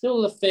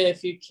still a fair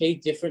few key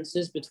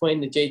differences between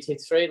the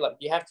GT3. Like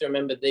you have to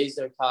remember, these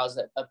are cars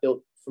that are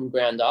built from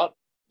ground up.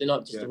 They're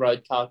not just a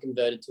road car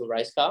converted to a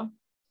race car.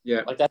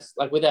 Yeah, like that's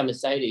like with our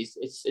Mercedes,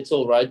 it's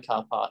all road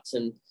car parts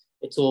and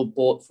it's all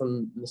bought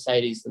from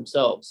Mercedes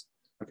themselves.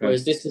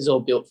 Whereas this is all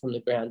built from the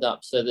ground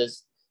up. So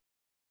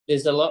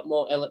there's a lot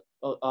more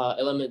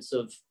elements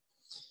of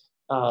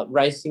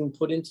racing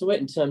put into it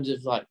in terms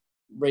of like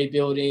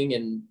rebuilding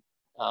and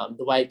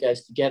the way it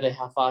goes together,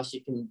 how fast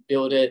you can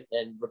build it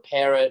and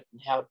repair it,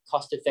 and how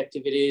cost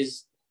effective it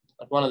is.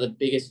 Like one of the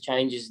biggest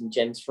changes in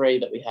Gen 3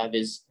 that we have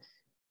is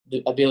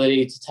the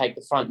ability to take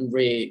the front and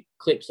rear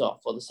clips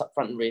off, or the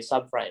front and rear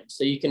subframe.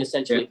 So you can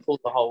essentially pull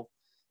the whole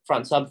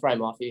front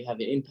subframe off if you have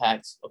an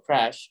impact or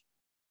crash,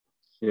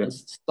 and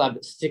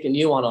stick a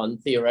new one on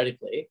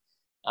theoretically,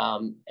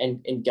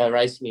 and go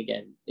racing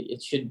again.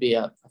 It should be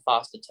a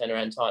faster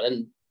turnaround time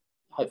and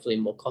hopefully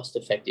more cost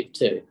effective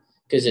too,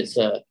 because it's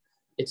a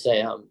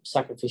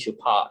sacrificial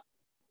part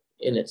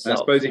in itself. And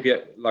I suppose if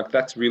you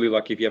that's really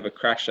like if you have a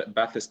crash at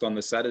Bathurst on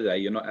the Saturday,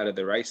 you're not out of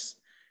the race.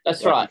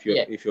 That's right.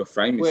 If your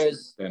frame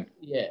is then.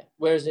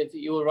 Whereas if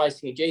you were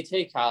racing a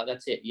GT car,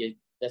 that's it.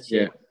 That's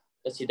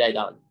your day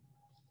done.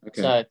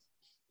 Okay. So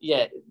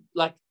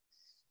like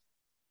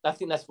I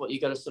think that's what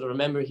you got to sort of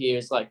remember here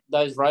is like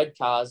those road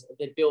cars,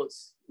 they're built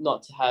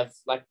not to have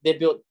they're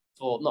built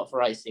not for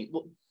racing.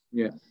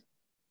 Yeah.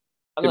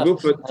 They're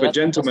built for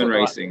gentleman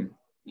racing.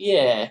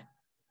 They're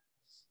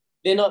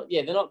not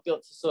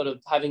built for sort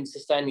of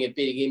sustaining a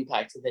big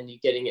impact and then you're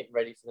getting it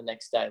ready for the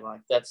next day. Like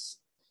that's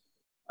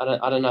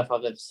I don't know if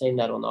I've ever seen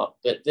that or not,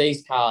 but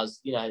these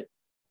cars,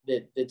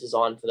 they're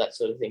designed for that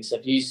sort of thing. So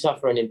if you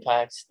suffer an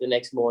impact the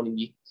next morning,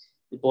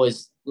 the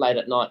boys late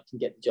at night can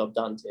get the job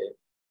done to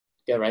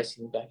go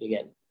racing back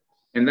again.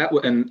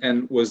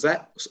 And was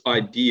that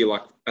idea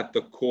like at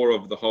the core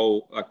of the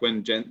whole, like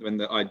when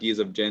the ideas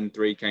of Gen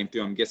 3 came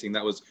through? I'm guessing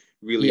that was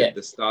really at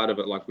the start of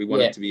it. Like we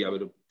wanted to be able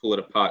to pull it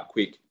apart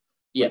quick,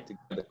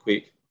 together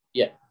quick.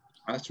 Yeah,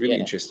 that's really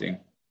interesting.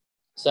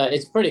 So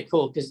it's pretty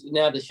cool because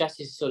now the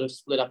chassis is sort of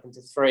split up into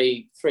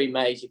three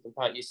major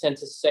components: your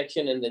center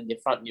section, and then your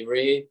front and your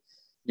rear.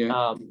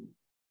 Yeah.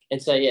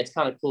 And so it's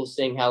kind of cool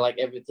seeing how like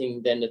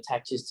everything then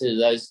attaches to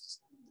those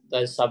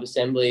sub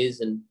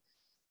assemblies and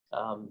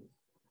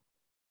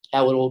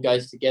how it all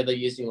goes together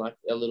using like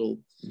a little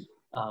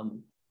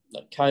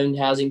like cone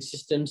housing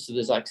system. So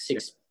there's like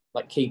 6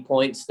 like key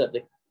points that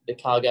the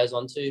car goes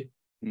onto.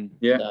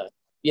 Yeah.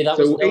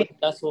 So,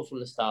 that's all from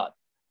the start.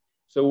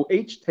 So will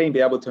each team be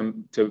able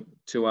to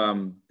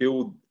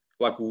build,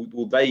 like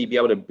will they be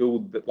able to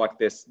build like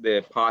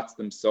their parts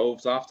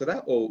themselves after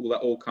that, or will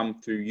that all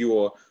come through you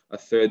or a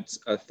third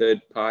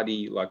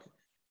party like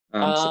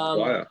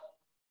supplier?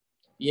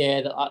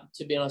 Yeah,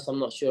 to be honest, I'm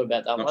not sure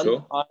about that one.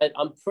 Sure?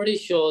 I'm pretty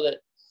sure that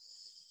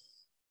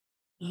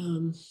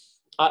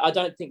I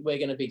don't think we're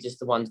going to be just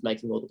the ones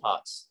making all the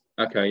parts.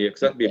 Okay, yeah,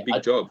 because that'd be a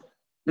big job.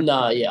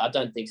 No, yeah, I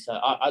don't think so.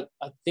 I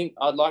think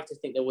I'd like to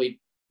think that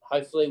we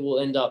hopefully will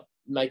end up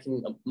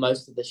making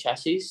most of the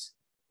chassis,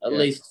 at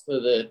least for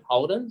the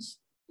Holdens.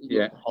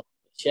 Yeah.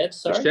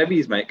 Chevs, sorry. The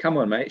Chevys, mate. Come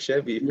on, mate.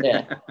 Chevy.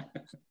 Yeah. I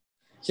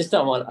just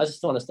don't want to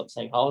stop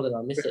saying Holden.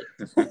 I miss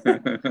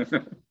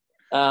it.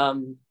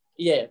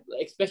 Yeah,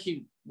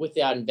 especially with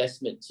our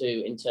investment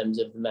too, in terms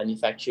of the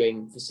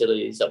manufacturing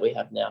facilities that we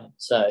have now.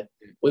 So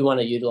we want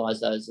to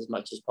utilize those as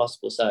much as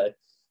possible. So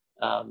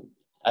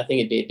I think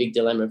it'd be a big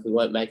dilemma if we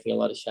weren't making a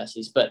lot of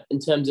chassis. But in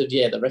terms of,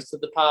 the rest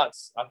of the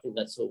parts, I think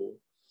that's all.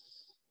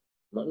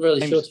 I'm not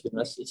really sure, to be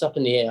honest. It's up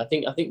in the air. I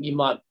think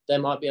they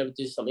might be able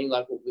to do something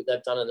like what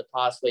they've done in the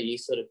past, where you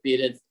sort of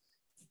bid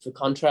for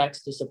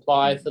contracts to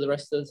supply for the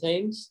rest of the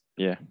teams.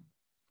 Yeah.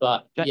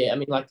 But I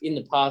mean, like in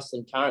the past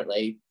and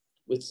currently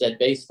with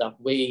ZB stuff,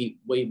 we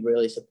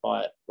really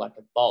supply it like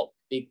a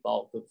big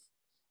bulk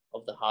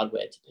of the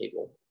hardware to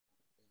people.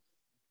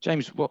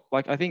 James,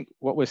 I think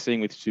what we're seeing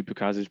with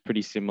supercars is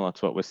pretty similar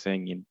to what we're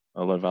seeing in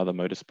a lot of other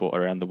motorsport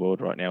around the world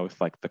right now, with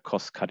like the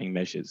cost-cutting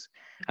measures.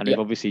 And we've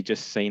obviously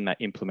just seen that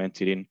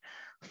implemented in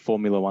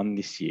Formula One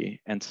this year.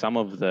 And some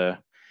of the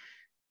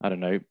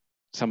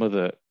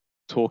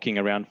talking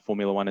around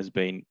Formula One has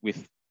been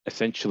with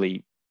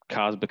essentially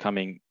cars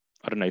becoming,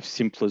 I don't know if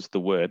simple is the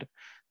word,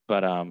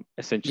 but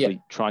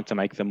essentially trying to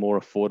make them more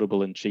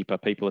affordable and cheaper.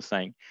 People are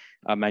saying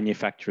a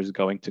manufacturer is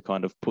going to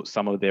kind of put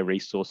some of their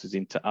resources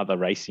into other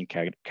racing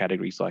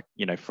categories, like,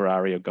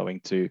 Ferrari are going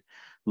to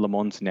Le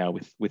Mans now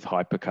with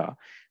hypercar.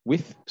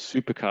 With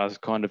supercars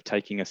kind of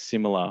taking a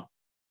similar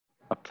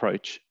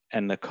approach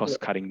and the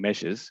cost-cutting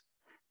measures,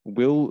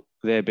 will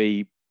there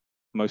be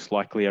most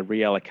likely a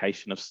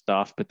reallocation of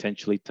staff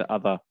potentially to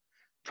other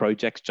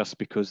projects, just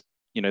because,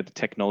 the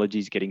technology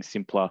is getting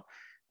simpler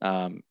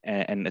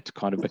and it's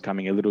kind of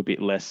becoming a little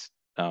bit less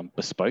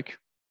bespoke?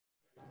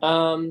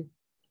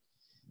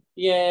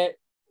 Yeah,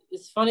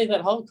 it's funny,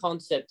 that whole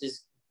concept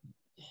is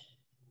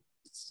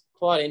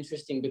quite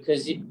interesting,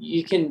 because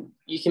you can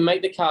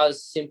make the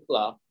cars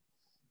simpler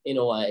in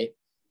a way,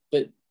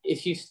 but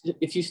if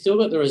you've still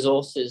got the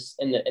resources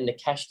and the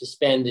cash to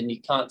spend, and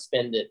you can't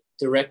spend it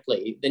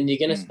directly, then you're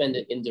going to spend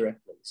it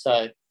indirectly.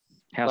 So,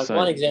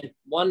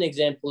 one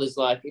example is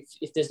like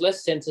if there's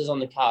less sensors on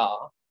the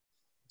car,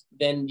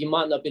 then you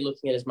might not be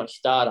looking at as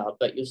much data,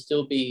 but you'll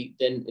still be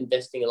then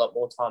investing a lot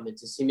more time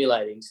into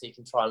simulating, so you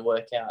can try and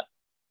work out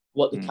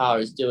what the car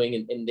is doing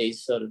in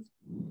these sort of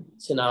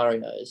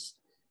scenarios,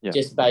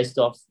 just based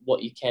off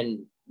what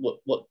data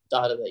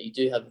that you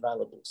do have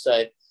available.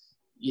 So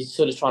you're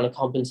sort of trying to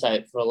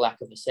compensate for a lack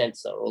of a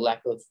sensor or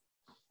lack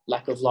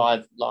of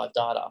live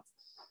data.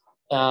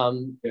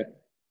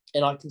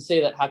 And I can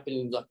see that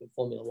happening like in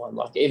Formula One.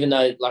 Like, even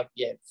though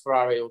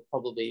Ferrari will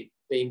probably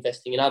be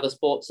investing in other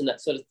sports and that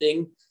sort of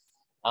thing.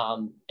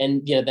 And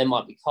there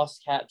might be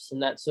cost caps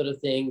and that sort of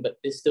thing, but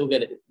they're still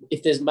going to,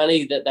 if there's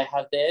money that they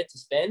have there to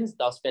spend,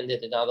 they'll spend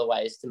it in other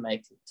ways to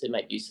make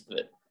use of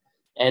it.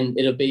 And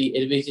it'll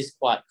be just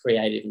quite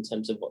creative in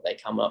terms of what they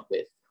come up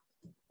with.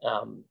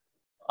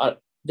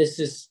 This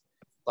is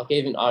like,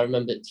 even I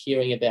remember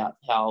hearing about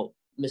how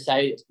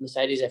Mercedes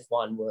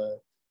F1 were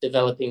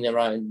developing their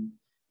own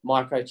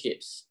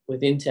microchips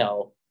with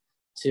Intel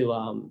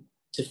to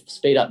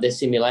speed up their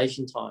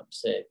simulation time.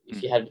 So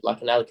if you had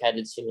like an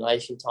allocated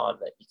simulation time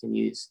that you can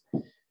use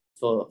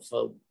for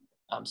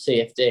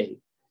CFD,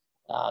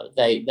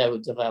 they were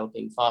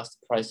developing faster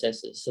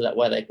processors, so that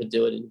way they could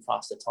do it in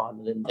faster time,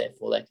 and then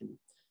therefore they can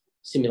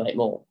simulate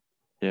more.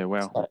 Yeah,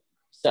 wow.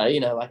 So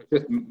like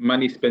just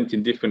money spent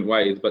in different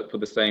ways, but for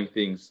the same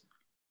things.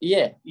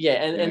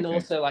 And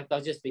also like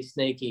they'll just be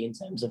sneaky in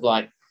terms of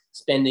like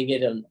spending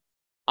it on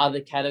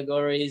other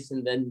categories,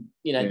 and then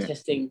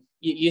testing,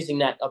 using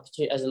that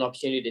opportunity as an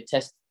opportunity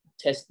to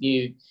test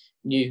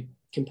new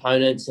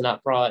components and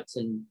uprights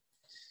and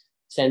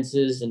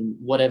sensors and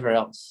whatever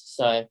else.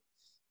 So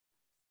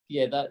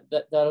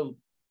that'll,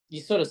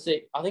 you sort of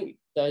see. I think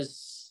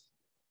those,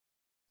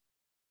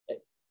 I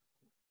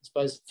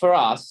suppose for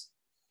us,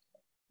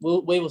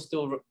 we will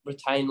still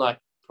retain like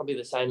probably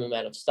the same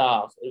amount of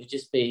staff. It'll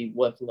just be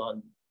working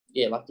on,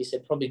 like you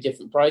said, probably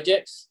different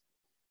projects,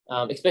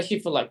 especially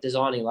for like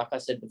designing. Like I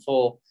said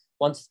before,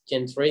 once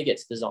Gen 3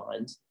 gets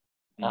designed,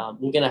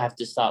 we're going to have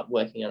to start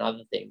working on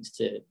other things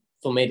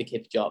for me to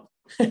keep a job.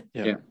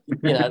 Yeah.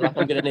 Like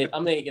I'm going to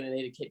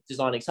need to keep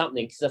designing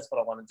something, because that's what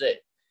I want to do.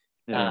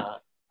 Yeah.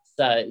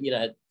 So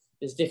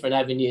there's different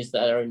avenues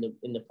that are in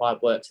the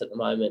pipe works at the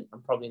moment.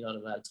 I'm probably not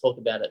allowed to talk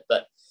about it,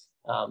 but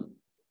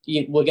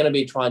we're going to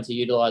be trying to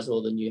utilize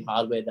all the new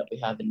hardware that we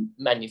have and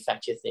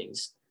manufacture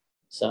things.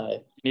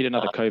 So you need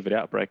another COVID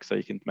outbreak so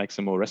you can make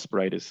some more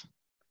respirators.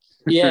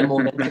 Yeah,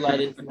 more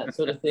ventilators and that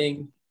sort of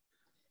thing.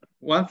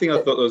 One thing I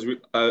thought was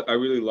I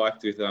really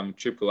liked with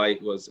Triple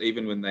Eight was,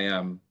 even when they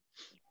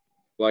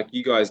like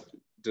you guys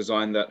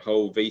designed that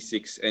whole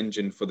V6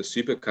 engine for the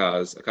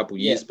supercars a couple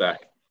of years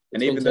back,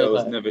 and even though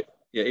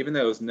Yeah, even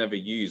though it was never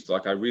used,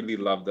 like I really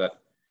love that.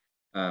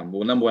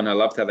 Well, number one, I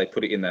loved how they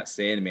put it in that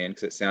Sandman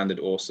because it sounded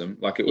awesome.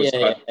 Like it was,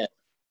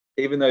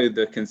 even though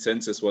the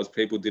consensus was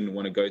people didn't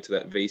want to go to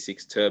that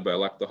V6 turbo,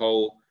 like the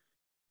whole,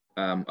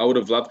 I would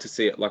have loved to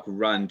see it like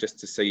run just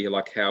to see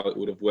like how it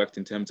would have worked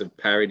in terms of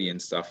parity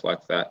and stuff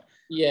like that.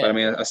 Yeah. But I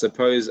mean, I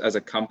suppose as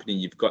a company,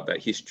 you've got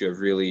that history of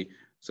really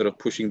sort of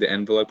pushing the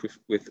envelope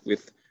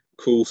with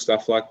cool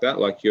stuff like that.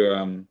 Like you're,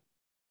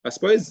 I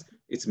suppose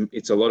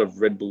it's a lot of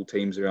Red Bull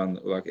teams around,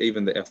 like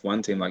even the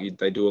F1 team, like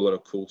they do a lot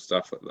of cool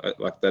stuff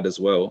like that as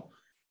well.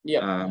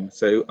 Yeah.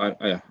 So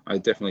I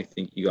definitely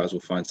think you guys will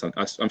find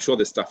something. I'm sure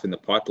there's stuff in the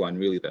pipeline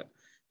really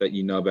that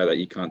you know about that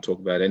you can't talk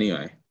about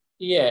anyway.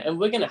 Yeah, and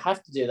we're going to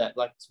have to do that.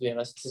 Like, to be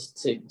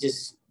honest,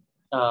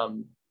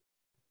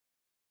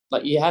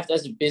 like you have to,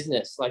 as a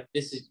business, like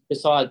this is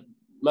beside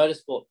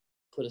motorsport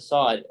put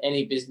aside,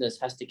 any business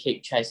has to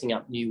keep chasing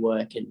up new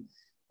work and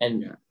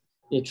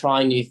you're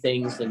trying new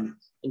things and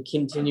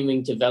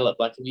continuing to develop.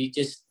 Like if you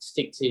just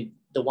stick to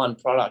the one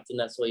product and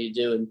that's all you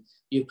do, and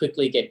you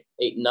quickly get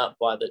eaten up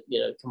by the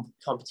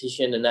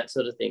competition and that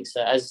sort of thing.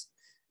 So as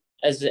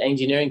an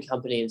engineering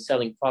company and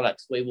selling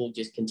products, we will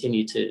just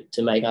continue to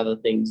make other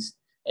things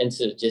and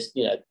to just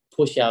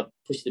push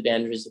the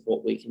boundaries of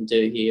what we can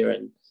do here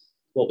and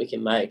what we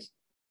can make.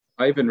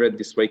 I even read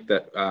this week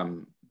that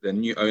the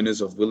new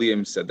owners of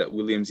Williams said that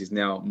Williams is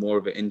now more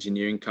of an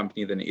engineering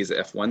company than it is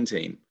an F1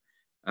 team.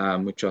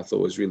 Which I thought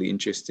was really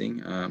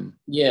interesting.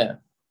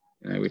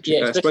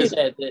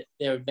 Especially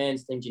their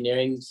advanced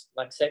engineering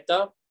like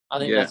sector. I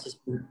think that's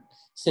just been,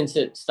 since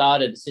it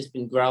started, it's just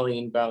been growing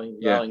and growing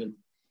and growing.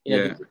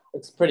 And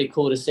it's pretty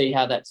cool to see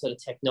how that sort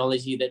of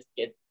technology that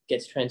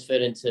gets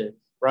transferred into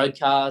road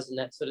cars and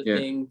that sort of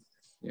thing.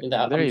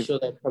 Yeah. I'm sure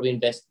they probably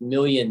invest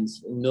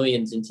millions and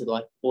millions into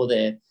like all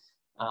their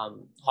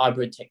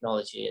hybrid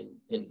technology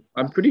and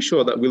I'm pretty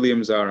sure that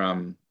Williams are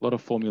a lot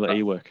of Formula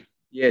E work.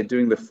 Yeah,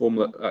 doing the all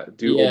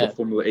the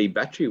Formula E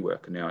battery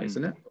work now,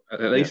 isn't it?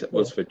 At least it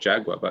was for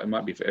Jaguar, but it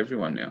might be for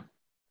everyone now.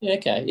 Yeah,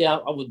 okay. Yeah,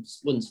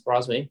 wouldn't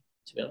surprise me,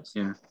 to be honest.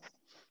 Yeah.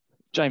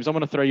 James, I'm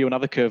going to throw you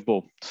another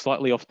curveball,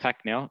 slightly off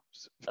tack now,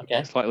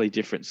 slightly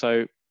different.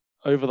 So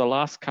over the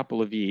last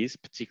couple of years,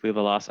 particularly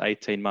the last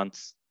 18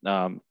 months,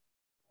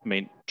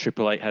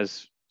 Triple Eight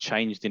has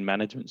changed in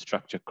management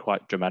structure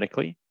quite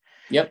dramatically.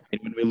 Yep.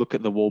 And when we look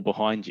at the wall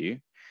behind you,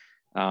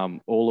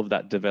 all of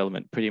that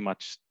development pretty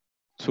much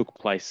took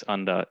place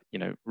under,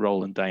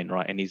 Roland Dane,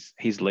 right? And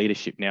his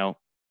leadership now,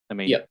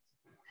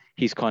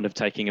 he's kind of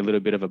taking a little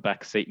bit of a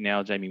back seat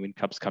now. Jamie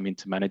Whincup's come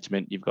into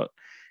management. You've got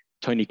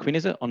Tony Quinn,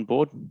 is it, on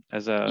board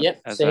as a...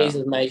 Yep, so he's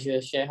a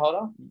major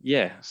shareholder.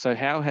 Yeah, so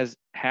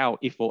how,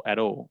 if or at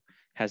all,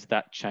 has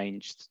that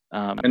changed?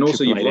 And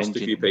also you've lost a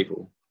few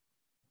people.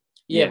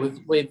 Yeah,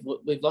 we've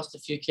lost a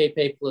few key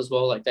people as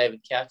well, like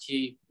David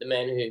Couchy, the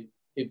man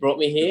who brought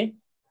me here.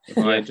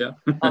 Major.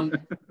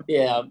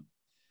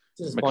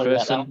 Disappointed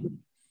about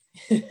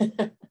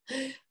that.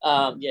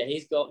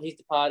 He's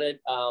departed.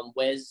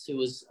 Wes, who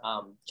was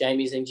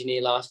Jamie's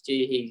engineer last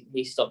year,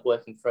 he stopped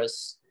working for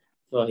us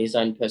for his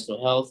own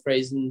personal health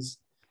reasons.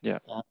 Yeah.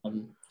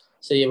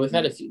 We've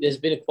had there's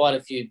been quite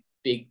a few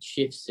big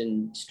shifts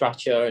in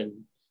structure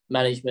and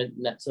management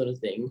and that sort of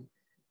thing.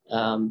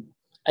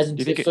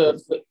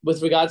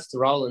 With regards to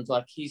Roland,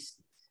 like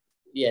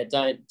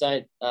don't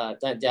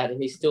doubt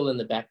him. He's still in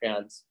the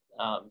background,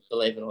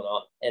 believe it or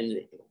not, and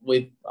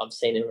I've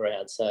seen him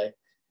around. So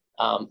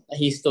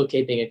he's still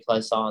keeping a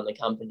close eye on the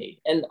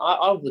company, and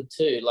I would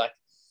too. Like,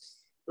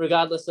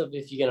 regardless of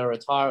if you're going to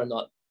retire or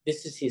not,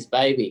 this is his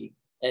baby,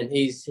 and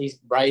he's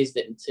raised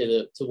it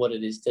to what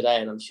it is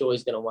today. And I'm sure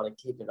he's going to want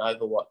to keep an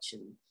overwatch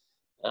and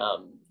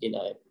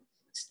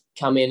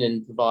come in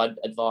and provide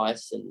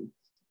advice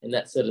and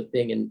that sort of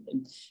thing.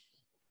 And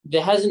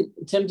there hasn't,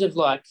 in terms of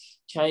like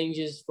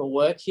changes for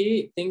work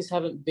here, things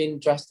haven't been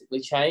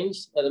drastically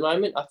changed at the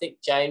moment. I think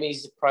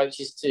Jamie's approach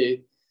is to,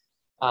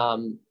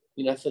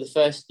 for the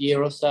first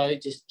year or so,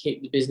 just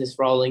keep the business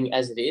rolling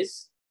as it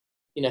is.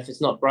 If it's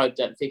not broke,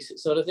 don't fix it,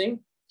 sort of thing.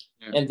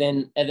 Yeah. And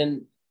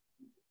then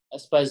I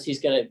suppose he's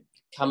going to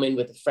come in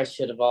with a fresh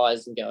set of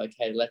eyes and go,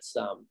 okay, let's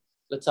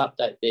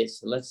update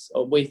this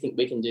and we think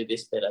we can do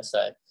this better.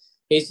 So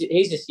he's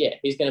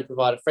going to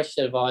provide a fresh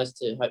set of eyes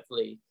to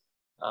hopefully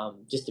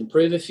just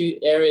improve a few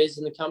areas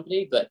in the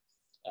company. But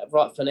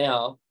right for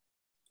now,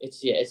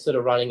 it's sort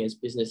of running as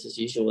business as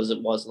usual as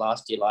it was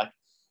last year. Like,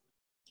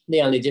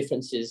 the only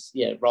difference is,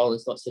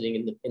 Roland's not sitting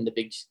in the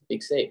big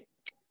seat.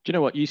 Do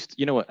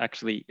you know what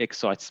actually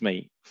excites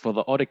me? For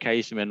the odd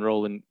occasion when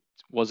Roland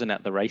wasn't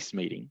at the race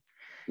meeting,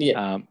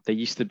 there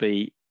used to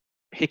be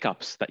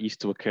hiccups that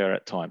used to occur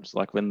at times,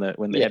 like when the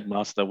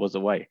headmaster was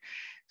away.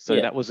 So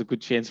that was a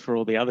good chance for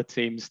all the other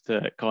teams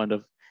to kind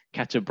of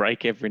catch a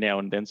break every now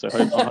and then. So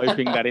I'm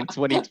hoping that in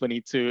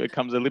 2022 it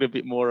comes a little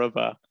bit more of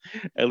a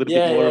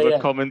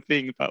common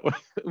thing. But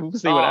we'll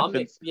see what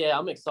happens.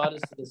 I'm excited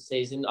for this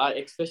season.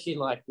 Especially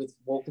like with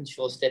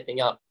Walkinshaw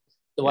stepping up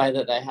the way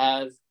that they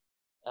have.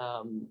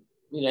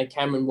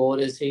 Cameron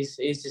Waters, he's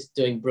just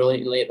doing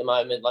brilliantly at the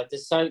moment. Like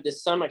there's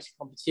so much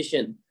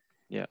competition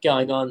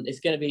going on. It's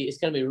going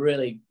to be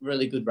really,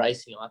 really good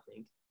racing, I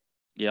think.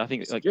 Yeah, I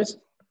think it's like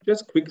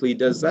just quickly,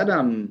 does that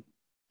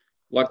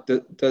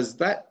does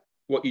that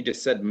what you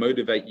just said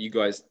motivate you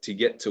guys to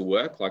get to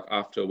work like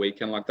after a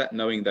weekend like that,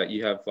 knowing that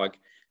you have like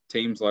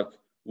teams like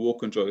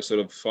Walkinshaw sort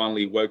of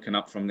finally woken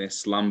up from their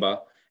slumber,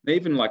 and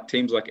even like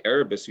teams like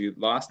Erebus who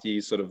last year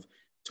sort of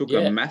took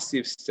a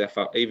massive step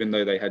up, even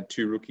though they had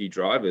 2 rookie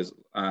drivers.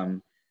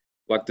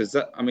 Like, does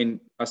that? I mean,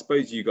 I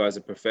suppose you guys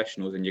are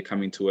professionals and you're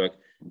coming to work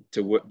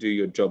do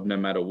your job no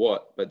matter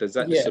what. But does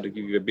that just sort of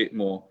give you a bit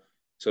more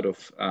sort of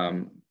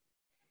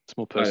it's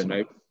more personal?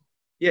 I don't know.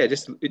 Yeah,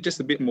 just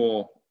a bit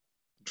more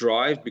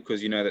drive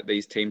because you know that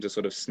these teams are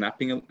sort of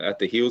snapping at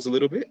the heels a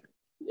little bit.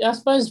 Yeah, I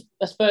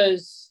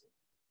suppose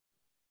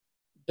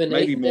beneath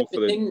maybe more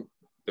everything,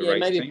 for the race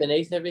maybe team.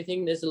 Beneath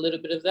everything, there's a little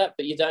bit of that,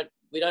 but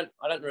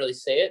I don't really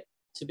see it,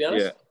 to be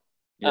honest.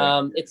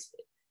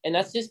 And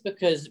that's just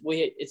because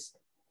it's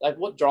like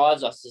what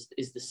drives us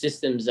is the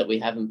systems that we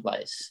have in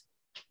place.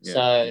 Yeah.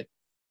 So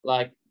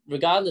like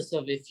regardless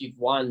of if you've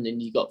won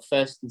and you got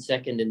first and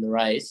second in the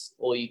race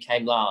or you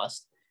came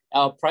last,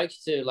 our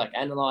approach to like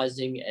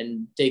analyzing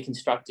and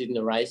deconstructing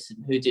the race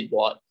and who did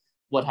what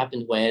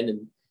happened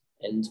when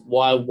and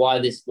why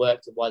this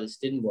worked or why this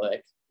didn't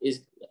work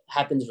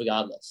happens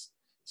regardless.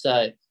 So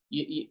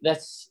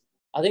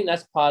I think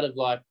that's part of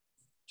like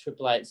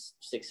Triple Eight's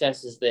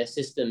success is their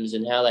systems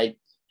and how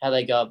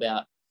they go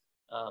about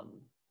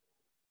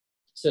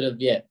sort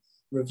of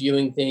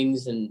reviewing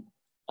things and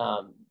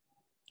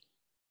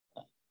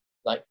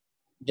like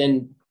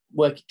then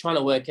trying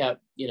to work out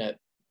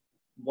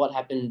what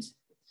happened.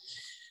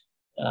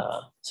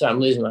 So I'm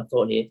losing my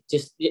thought here.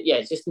 Just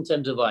in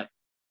terms of like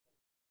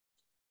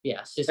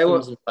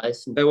systems in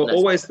place. They were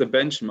always the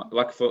benchmark,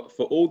 like for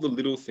all the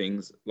little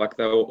things. Like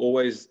they were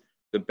always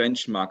the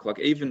benchmark. Like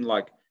even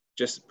like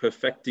just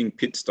perfecting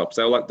pit stops.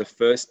 They were like the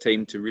first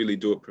team to really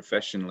do it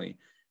professionally.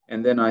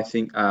 And then I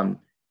think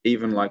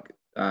even like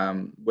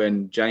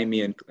when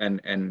Jamie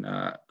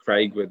and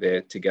Craig were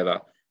there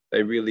together,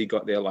 they really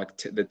got their like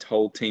the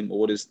whole team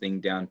orders thing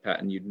down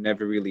pat, and you'd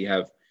never really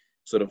have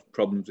sort of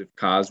problems with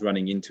cars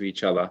running into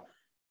each other.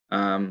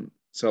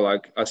 So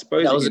like I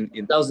suppose that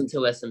was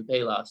until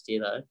SMP last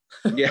year though.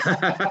 Yeah.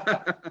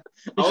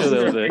 I'm sure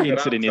there was an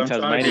incident in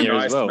Tasmania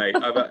as well.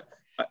 There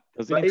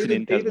was an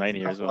incident in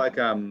Tasmania as well. Like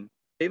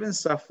even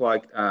stuff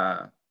like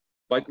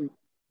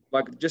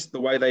just the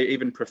way they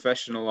even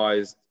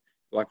professionalized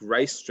like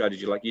race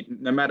strategy. Like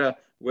no matter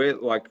where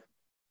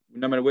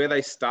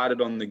they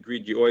started on the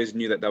grid, you always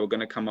knew that they were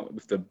going to come up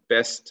with the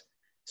best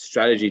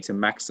strategy to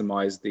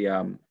maximize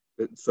the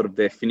sort of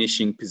their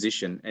finishing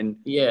position. And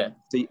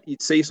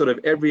you'd see sort of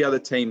every other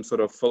team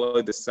sort of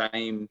follow the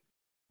same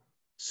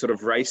sort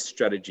of race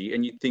strategy,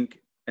 and you'd think,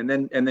 and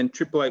then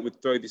Triple Eight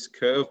would throw this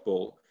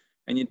curveball,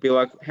 and you'd be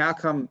like, how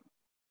come?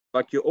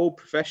 Like you're all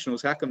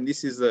professionals. How come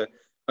this is the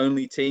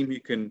only team who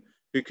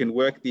can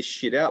work this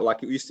shit out?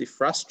 Like it used to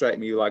frustrate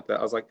me like that.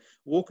 I was like,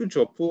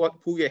 Walkinshaw,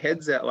 pull your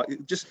heads out. Like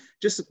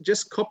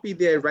just copy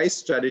their race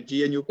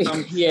strategy, and you'll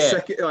come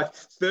second, like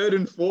third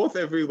and fourth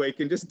every week,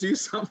 and just do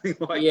something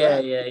like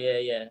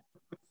that.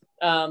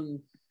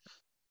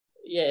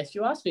 If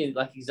you ask me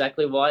like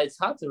exactly why, it's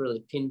hard to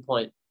really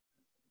pinpoint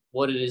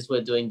what it is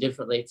we're doing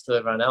differently to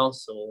everyone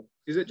else. Or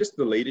is it just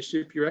the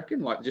leadership, you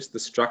reckon? Like just the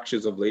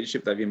structures of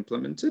leadership they've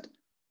implemented?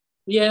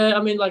 Yeah,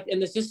 I mean, like, and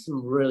there's just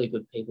some really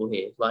good people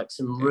here, like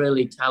some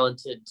really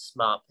talented,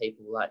 smart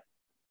people, like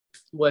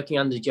working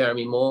under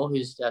Jeremy Moore,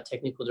 who's our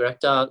technical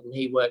director, and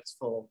he works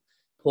for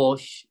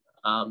Porsche,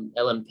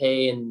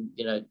 LMP, and,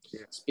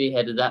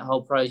 spearheaded that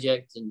whole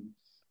project. And,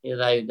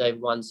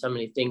 they've won so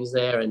many things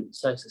there and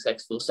so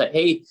successful. So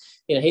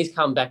he's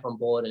come back on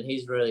board and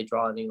he's really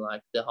driving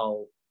like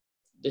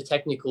the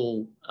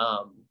technical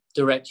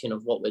direction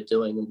of what we're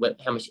doing and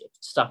how much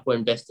stuff we're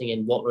investing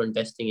in, what we're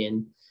investing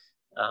in.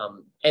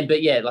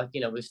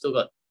 We've still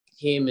got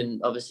him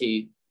and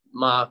obviously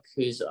Mark,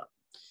 who's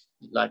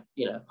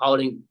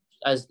holding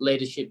as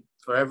leadership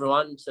for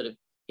everyone. Sort of,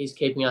 he's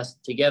keeping us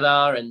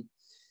together, and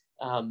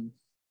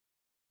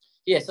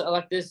so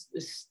like there's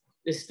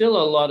still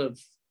a lot of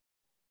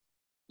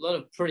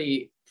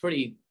pretty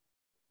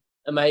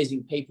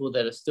amazing people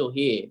that are still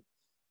here,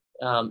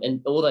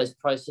 and all those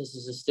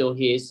processes are still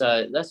here.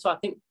 So that's why I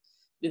think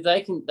if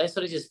they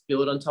sort of just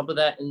build on top of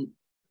that, and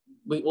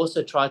we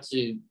also try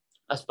to,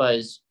 I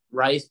suppose,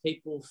 raise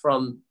people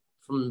from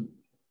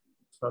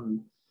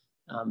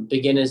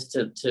beginners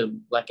to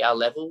like our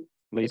level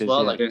leaders, as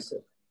well.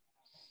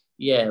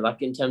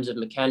 Like in terms of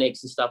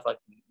mechanics and stuff, like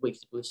we've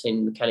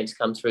seen mechanics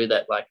come through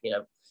that, like,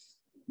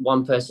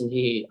 one person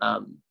here,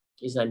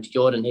 his name's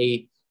Jordan.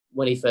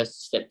 When he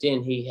first stepped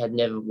in, he had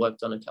never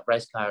worked on a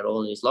race car at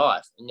all in his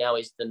life, and now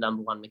he's the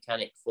number one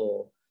mechanic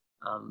for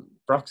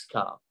Brock's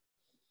car,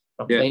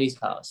 Brock Feeney's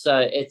car.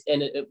 So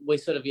we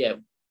sort of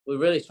we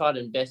really try to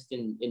invest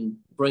in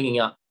bringing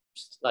up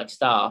like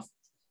staff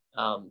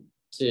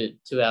to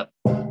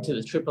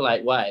the Triple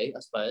Eight way, I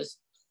suppose,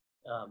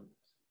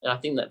 and I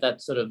think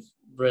that sort of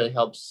really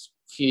helps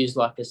fuse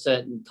like a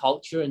certain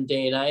culture and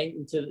DNA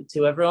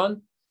to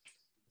everyone.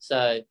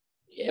 So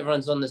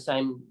everyone's on the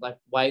same like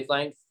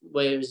wavelength.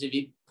 Whereas if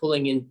you're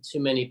pulling in too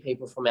many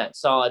people from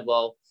outside,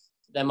 well,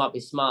 they might be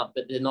smart,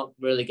 but they're not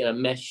really going to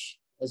mesh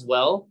as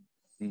well.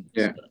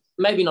 Yeah.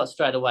 Maybe not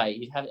straight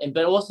away.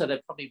 But also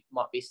they probably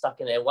might be stuck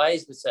in their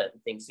ways with certain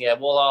things.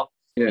 Well,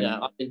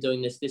 I've been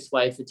doing this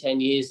way for 10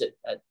 years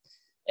at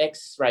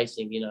X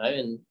racing,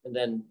 and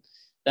then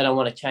they don't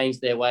want to change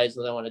their ways,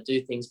 or they want to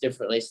do things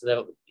differently.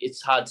 So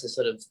it's hard to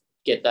sort of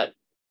get that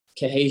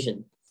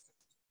cohesion.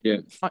 Yeah,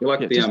 you're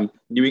like the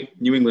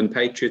New England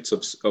Patriots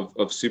of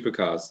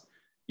supercars.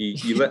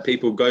 You let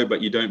people go,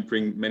 but you don't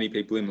bring many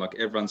people in. Like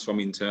everyone's from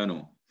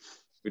internal,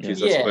 which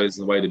is, I suppose,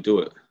 the way to do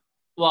it.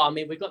 Well, I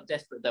mean, we got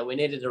desperate though. We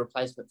needed a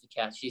replacement for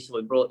Couchy, so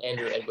we brought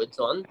Andrew Edwards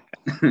on.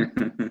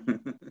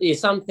 Yeah,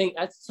 some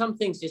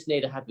things just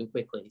need to happen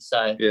quickly.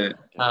 So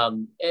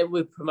and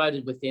we've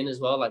promoted within as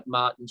well, like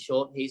Martin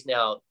Short. He's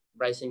now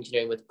race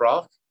engineering with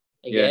Brock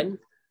again,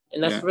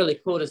 and that's really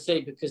cool to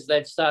see because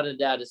they've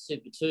started out as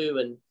Super 2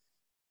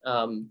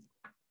 and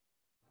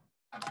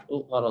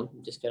hold on,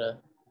 I'm just gonna.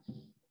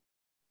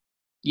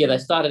 Yeah, they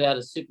started out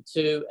as Super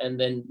 2 and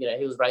then,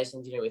 he was race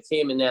engineering with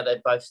him and now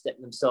they've both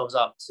stepped themselves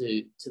up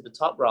to the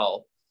top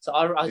role. So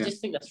I just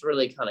think that's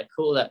really kind of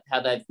cool that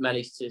how they've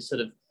managed to sort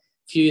of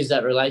fuse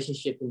that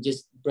relationship and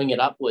just bring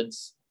it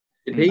upwards.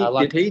 Did he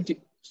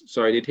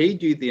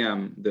do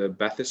the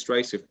Bathurst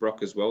race with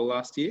Brock as well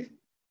last year?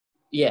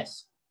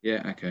 Yes.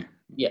 Yeah, okay.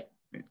 Yeah.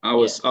 I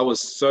was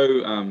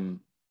so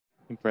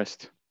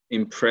impressed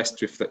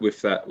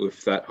with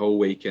that whole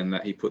weekend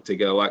that he put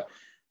together.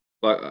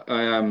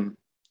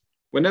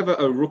 Whenever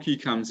a rookie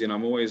comes in,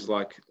 I'm always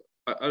like,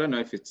 I don't know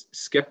if it's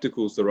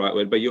skeptical is the right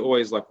word, but you're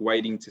always like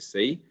waiting to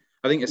see.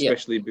 I think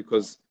especially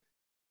because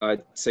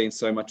I'd seen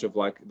so much of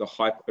like the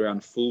hype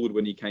around Fullwood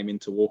when he came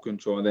into Walk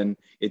Control, and then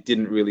it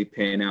didn't really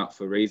pan out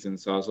for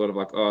reasons. So I was sort of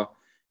like,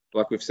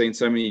 we've seen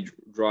so many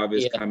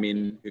drivers come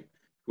in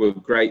who are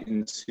great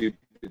in Super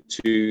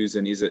 2s,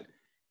 and is it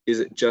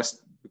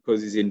just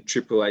because he's in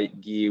Triple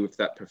 8 gear with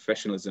that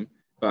professionalism?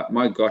 But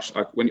my gosh,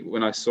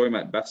 when I saw him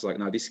at Bathurst, like,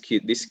 no, this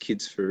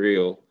kid's for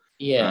real.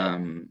 Yeah.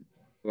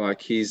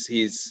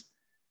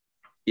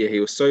 He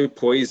was so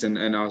poised,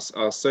 and I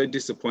was so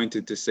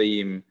disappointed to see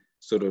him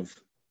sort of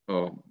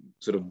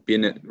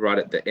bin it right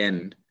at the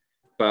end.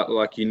 But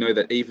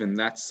that even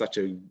that's such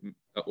an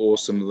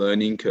awesome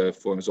learning curve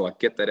for him. So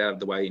get that out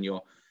of the way in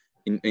your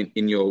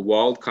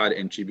wildcard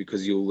entry,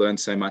 because you'll learn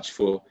so much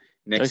for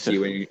next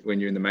year when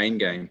you're in the main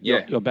game.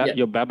 Yeah,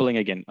 you're babbling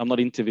again. I'm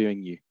not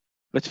interviewing you.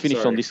 Let's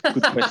finish on this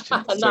good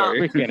question.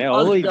 Sorry.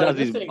 All he does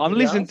is, I'm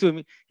listening to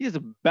him. He's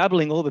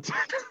babbling all the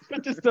time.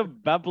 Just a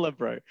babbler,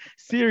 bro.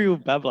 Serial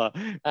babbler.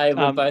 Hey,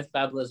 we're both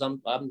babblers.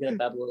 I'm going to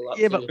babble a lot.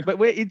 Yeah, but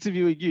we're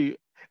interviewing you.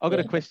 I've got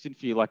a question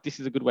for you.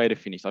 This is a good way to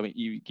finish. I mean,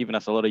 you've given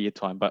us a lot of your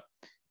time, but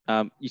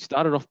you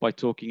started off by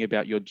talking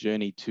about your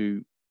journey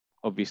to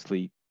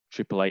obviously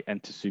Triple 8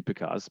 and to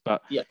supercars.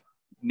 But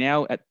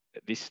now at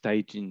this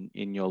stage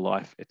in your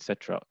life,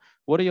 etc.,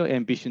 what are your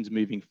ambitions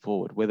moving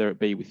forward, whether it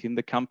be within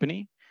the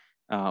company,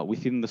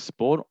 within the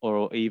sport,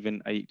 or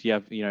even do you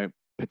have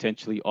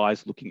potentially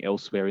eyes looking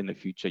elsewhere in the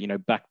future,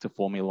 back to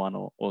Formula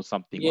One or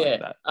something like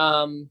that?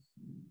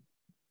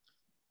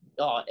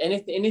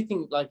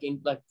 Anything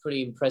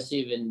pretty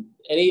impressive, and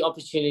any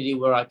opportunity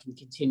where I can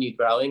continue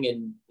growing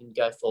and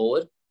go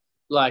forward.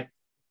 I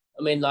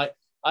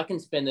can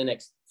spend the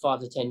next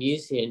 5 to 10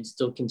 years here and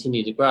still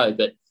continue to grow,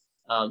 but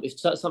if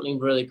something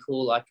really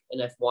cool like an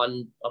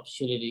F1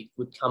 opportunity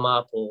would come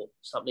up, or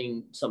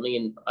something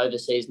in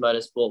overseas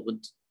motorsport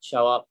would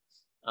show up,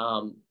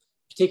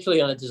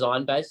 particularly on a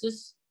design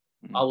basis,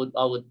 I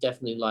would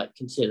definitely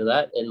consider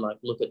that and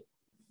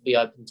be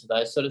open to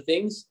those sort of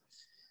things.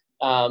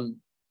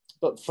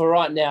 But for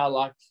right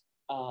now,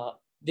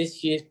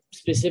 this year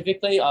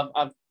specifically,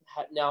 I've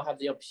now have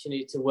the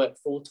opportunity to work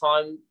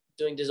full-time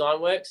doing design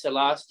work. So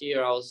last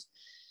year I was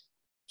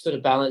sort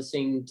of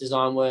balancing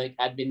design work,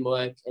 admin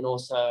work, and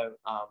also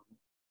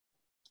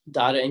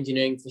data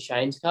engineering for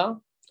Shane's car.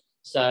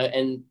 So,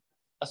 and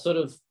I sort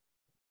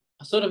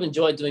of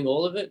enjoyed doing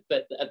all of it,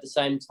 but at the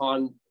same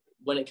time,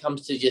 when it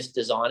comes to just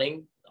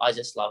designing, I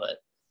just love it.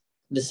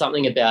 There's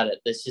something about it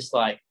that's just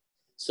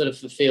sort of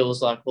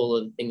fulfills all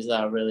of the things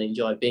that I really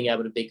enjoy, being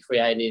able to be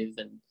creative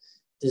and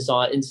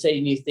design and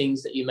see new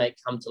things that you make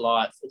come to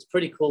life. It's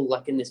pretty cool.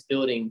 In this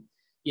building,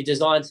 you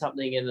design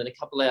something and then a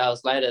couple of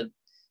hours later,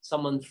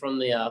 someone from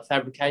the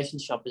fabrication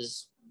shop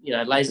has,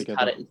 laser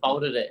cut it and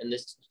folded it and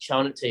just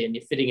shown it to you, and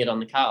you're fitting it on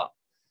the car.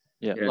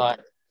 Yeah.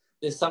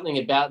 There's something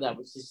about that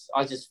which is,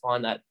 I just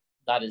find that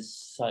is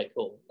so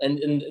cool.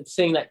 And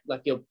seeing that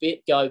your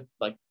bit go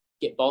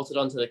get bolted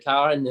onto the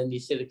car, and then you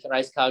see the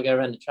race car go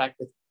around the track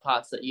with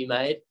parts that you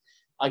made,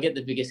 I get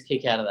the biggest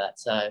kick out of that.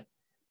 So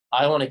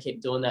I want to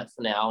keep doing that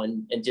for now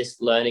and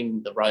just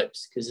learning the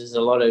ropes, because there's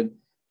a lot of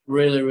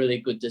really, really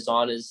good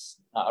designers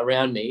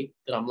around me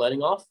that I'm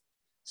learning off.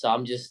 So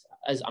I'm just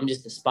a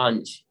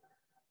sponge.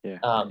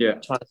 Trying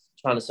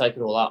to soak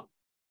it all up.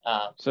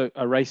 So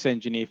a race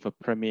engineer for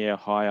Premier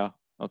Hire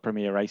or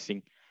Premier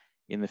Racing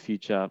in the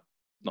future,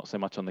 not so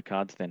much on the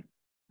cards then?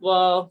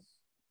 Well,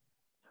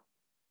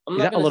 I'm Is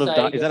not that a going lot to of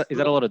say data? Is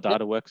that a lot of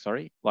data work?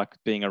 Sorry, like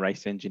being a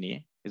race engineer,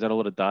 is that a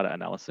lot of data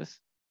analysis?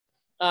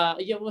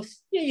 Yeah, well,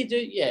 yeah, you do.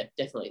 Yeah,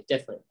 definitely.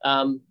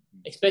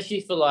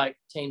 Especially for like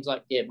teams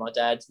like my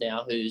dad's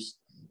now,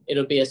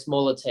 it'll be a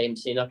smaller team,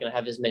 so you're not going to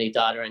have as many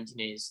data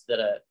engineers that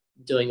are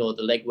doing all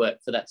the legwork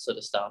for that sort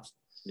of stuff.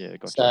 Yeah,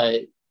 gotcha. So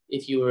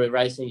if you were a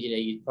race engineer,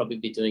 you'd probably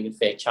be doing a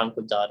fair chunk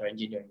of data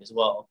engineering as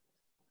well,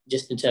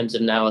 just in terms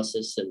of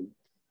analysis and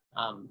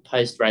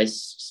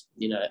post-race,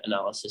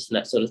 analysis and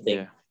that sort of thing.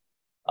 Yeah.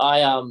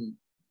 I'm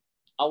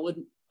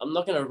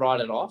not going to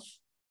write it off,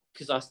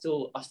 because I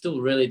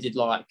still really did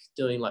like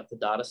doing like the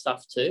data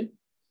stuff too,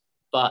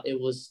 but it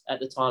was, at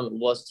the time, it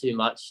was too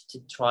much to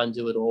try and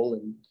do it all.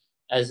 And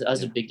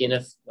as a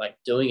beginner, like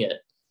doing it,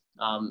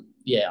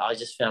 I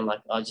just found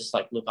look, I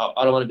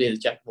don't want to be the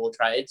jack of all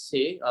trades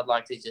here. I'd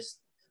like to just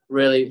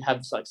really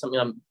have like something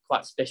I'm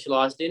quite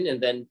specialized in,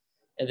 and then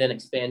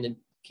expand and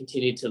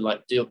continue to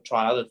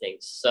try other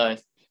things. So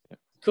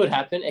could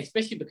happen,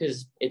 especially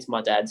because it's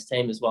my dad's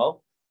team as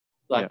well.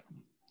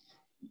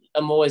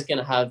 I'm always going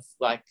to have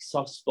like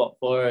soft spot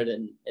for it,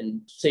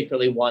 and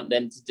secretly want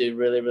them to do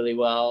really, really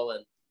well.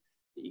 And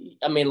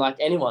I mean, like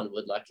anyone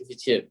would, like if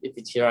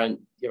it's your own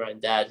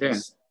dad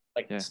who's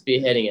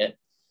spearheading it.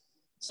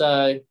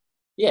 So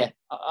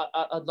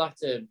I'd like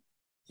to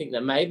think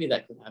that maybe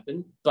that could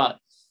happen, but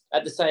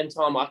at the same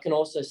time, I can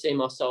also see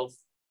myself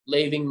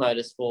leaving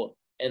motorsport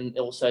and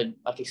also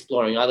like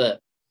exploring other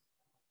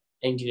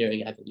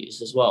engineering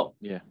avenues as well.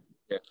 Yeah.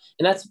 Yeah.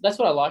 And that's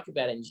what I like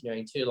about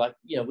engineering too. Like,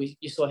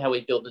 you saw how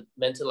we built the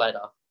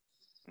ventilator.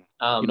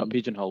 You're not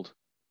pigeonholed.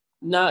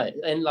 No,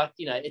 and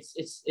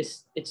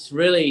it's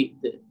really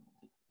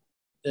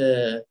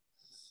the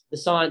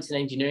science and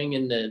engineering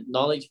and the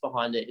knowledge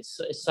behind it.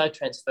 It's so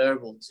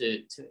transferable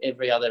to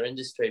every other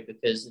industry,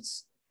 because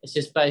it's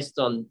just based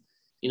on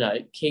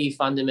key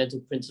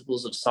fundamental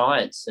principles of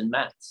science and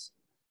maths.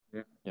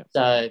 Yeah.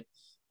 So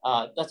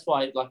that's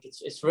why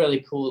it's really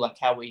cool, like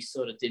how we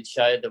sort of did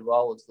show the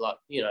role of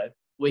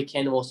we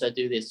can also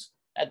do this.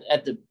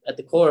 At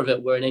the core of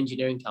it, we're an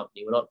engineering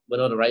company. We're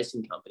not a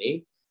racing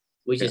company.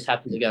 We just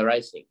happen to go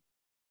racing.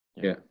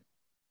 Yeah.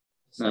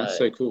 No, that's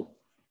so cool.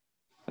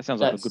 That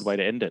sounds like a good way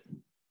to end it.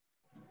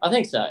 I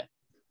think so.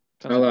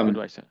 Sounds like a good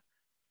way to.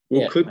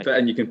 We'll clip that,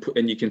 and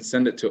you can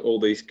send it to all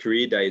these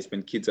career days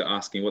when kids are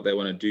asking what they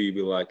want to do. You'll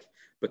be like,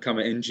 become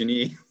an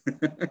engineer,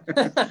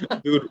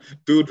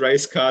 build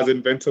race cars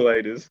and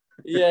ventilators.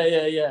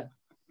 Yeah.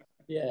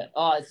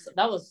 Oh,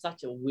 that was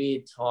such a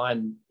weird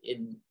time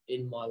in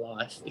my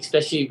life,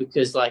 especially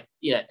because the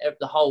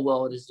whole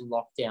world is in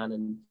lockdown,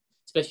 and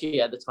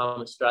especially at the time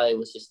Australia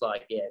was just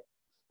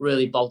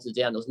really bolted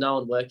down. There was no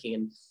one working,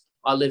 and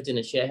I lived in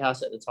a share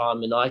house at the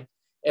time, and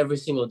every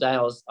single day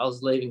I was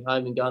leaving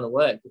home and going to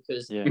work,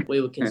 because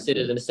we were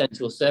considered an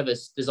essential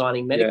service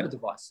designing medical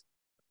device.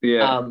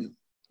 Yeah.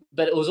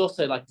 But it was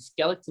also like the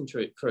skeleton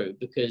crew,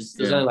 because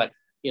there's only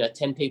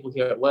 10 people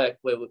here at work,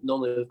 where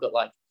normally we've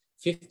got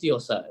 50 or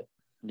so.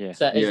 Yeah.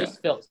 So it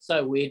just felt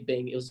so weird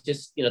it was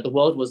just, the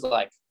world was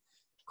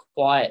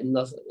quiet and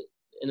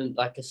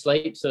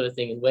asleep sort of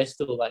thing. And we're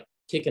still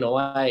ticking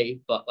away.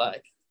 But I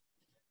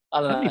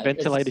don't know. How many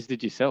ventilators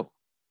did you sell?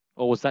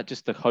 Or was that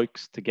just a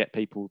hoax to get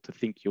people to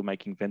think you're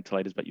making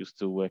ventilators, but you're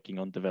still working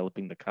on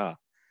developing the car?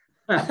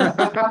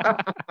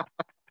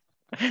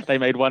 They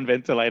made one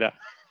ventilator.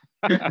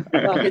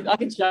 I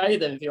can show you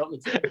them if you want me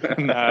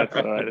to. No, it's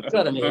all right. It's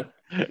what I mean.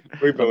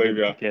 We believe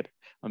you.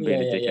 I'm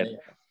being a dickhead.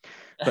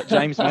 But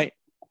James, mate,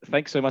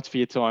 thanks so much for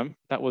your time.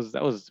 That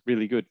was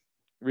really good.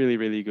 Really,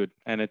 really good.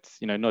 And it's,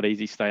 not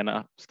easy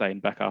staying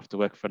back after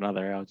work for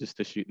another hour just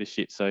to shoot this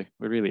shit. So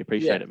we really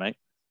appreciate it, mate.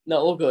 No,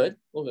 all good.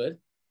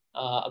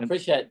 I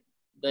appreciate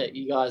that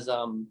you guys,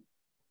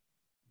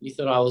 you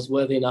thought I was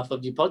worthy enough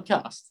of your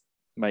podcast.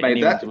 Mate,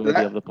 anyone's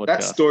worthy of the podcast.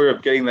 That story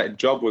of getting that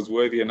job was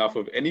worthy enough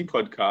of any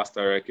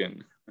podcast, I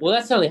reckon. Well,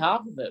 that's only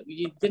half of it.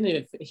 You didn't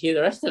even hear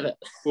the rest of it.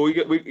 Well, we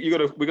got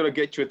to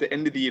get you at the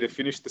end of the year to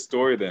finish the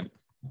story then.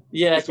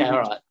 Yeah, okay, all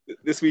right.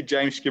 This will be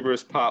James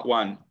Xiberras part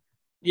 1.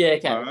 Yeah,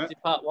 okay. Right. We'll do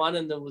part 1,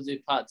 and then we'll do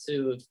part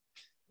 2 of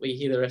where you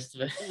hear the rest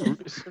of it.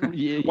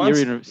 You're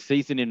in a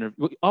season in.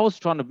 I was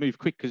trying to move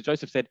quick because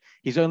Joseph said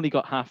he's only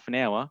got half an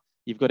hour.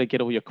 You've got to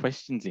get all your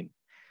questions in.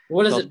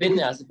 What has it been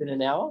now? Has it been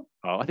an hour?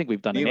 Oh, I think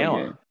we've done an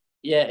hour.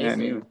 Yeah.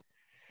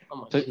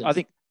 Oh, so I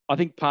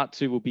think part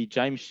 2 will be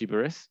James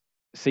Xiberras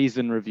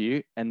season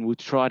review, and we'll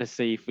try to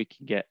see if we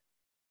can get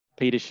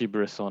Peter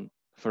Xiberras on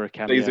for a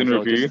cameo season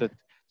review,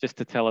 just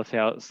to tell us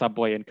how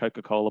Subway and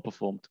Coca-Cola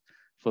performed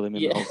for them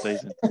in the whole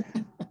season.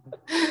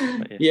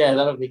 Yeah,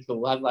 that'll be cool.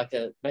 We'll have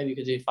maybe we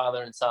could do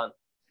father and son.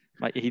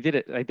 Mate, he did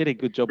it. They did a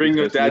good job. Bring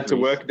your dad to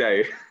work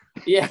day.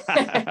 Yeah.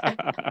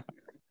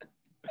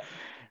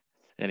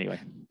 Anyway,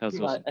 that was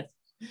awesome.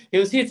 He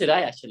was here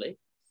today, actually.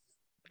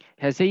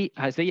 Has he?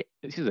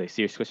 This is a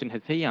serious question.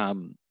 Has he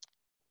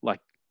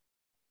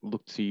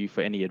looked to you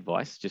for any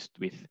advice, just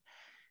with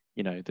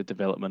the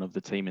development of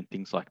the team and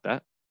things like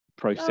that,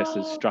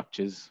 processes,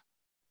 structures?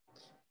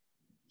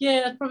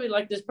 Yeah, that's probably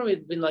there's probably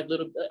been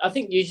little. I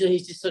think usually he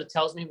just sort of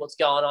tells me what's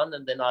going on,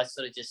 and then I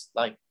sort of just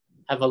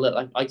have a look.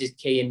 Like I just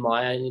key in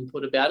my own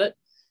input about it.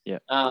 Yeah.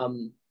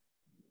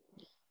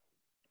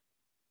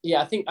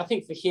 Yeah, I think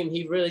for him,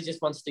 he really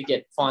just wants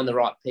to find the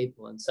right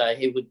people, and so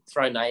he would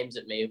throw names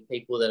at me of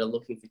people that are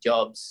looking for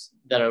jobs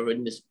that are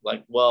in this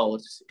like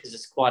world, because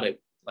it's quite a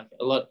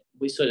lot.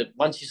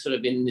 Once you're sort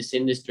of in this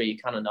industry, you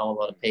kind of know a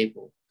lot of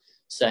people.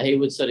 So he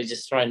would sort of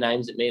just throw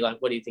names at me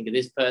like, "What do you think of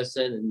this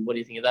person?" and "What do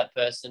you think of that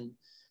person?"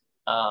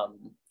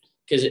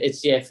 Because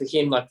it's for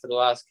him, like for the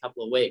last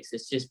couple of weeks,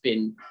 it's just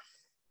been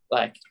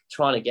like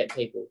trying to get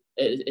people.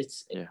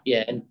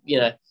 And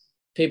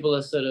people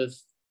are sort of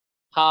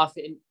half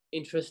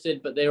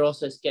interested, but they're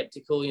also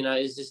skeptical.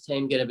 Is this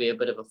team going to be a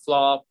bit of a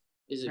flop?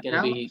 Is it going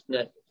to be?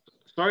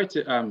 Sorry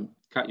to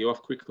cut you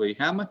off quickly.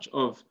 How much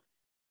of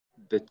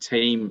the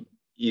team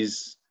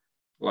is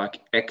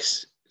like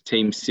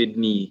ex-Team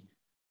Sydney?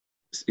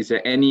 Is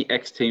there any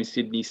ex-Team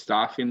Sydney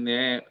staff in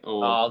there?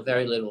 Or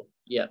very little.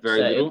 Yeah,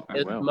 very little.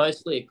 It was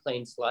mostly a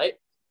clean slate.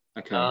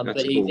 Okay,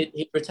 but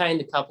he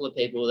retained a couple of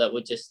people that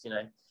were just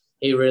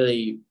he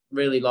really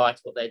really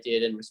liked what they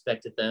did and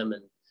respected them,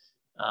 and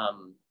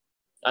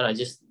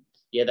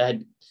they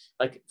had,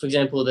 like, for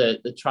example,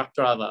 the truck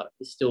driver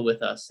is still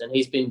with us, and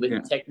he's been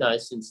with Techno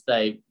since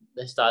they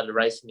started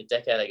racing a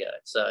decade ago.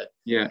 So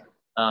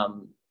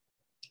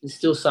there's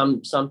still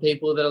some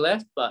people that are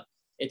left, but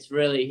it's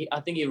really, I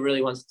think he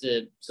really wants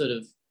to sort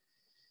of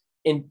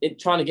in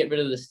trying to get rid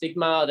of the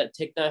stigma that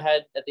Techno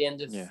had at the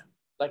end of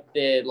like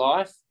their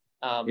life.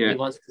 He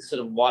wants to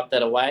sort of wipe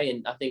that away,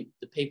 and I think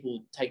the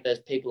people take those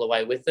people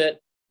away with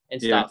it and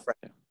start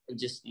fresh. And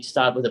just you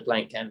start with a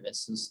blank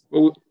canvas.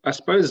 Well, I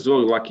suppose as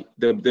well, like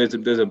there's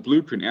a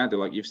blueprint out there.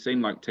 Like you've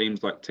seen like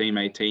teams like Team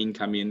 18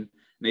 come in,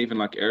 and even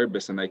like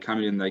Erebus, and they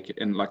come in and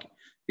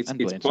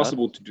it's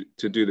possible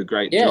to do the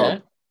great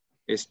job.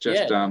 It's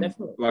just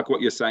like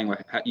what you're saying,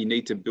 like you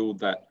need to build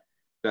that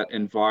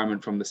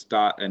environment from the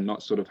start and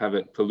not sort of have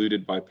it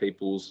polluted by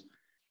people's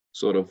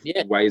sort of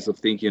ways of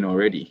thinking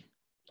already.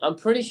 I'm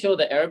pretty sure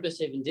that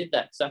Erebus even did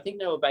that, because I think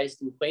they were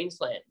based in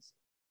Queensland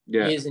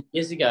years and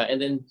years ago.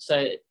 And then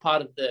so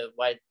part of the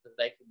way that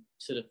they could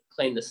sort of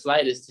clean the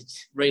slate is to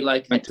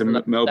relocate to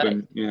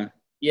Melbourne. Yeah.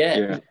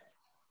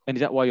 And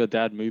is that why your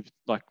dad moved?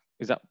 Like,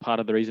 is that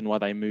part of the reason why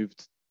they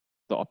moved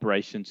the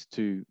operations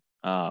to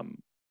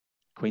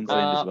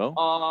Queensland as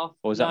well?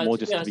 Or is that more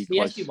just to be close?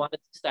 He actually wanted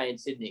to stay in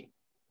Sydney.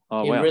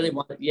 Oh, he really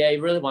wanted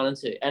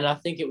to. And I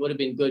think it would have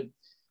been good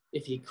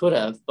if he could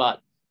have,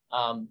 but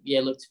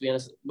look, to be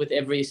honest, with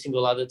every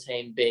single other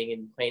team being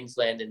in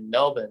Queensland and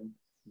Melbourne,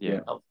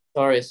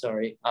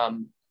 sorry,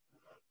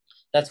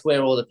 that's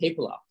where all the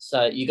people are.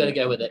 So you got to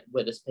go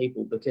where there's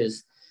people,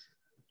 because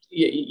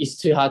it's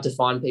too hard to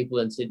find people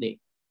in Sydney.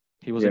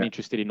 He wasn't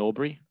interested in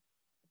Albury?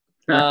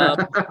 I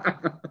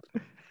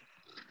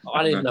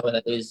don't even know where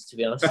that is, to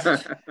be honest.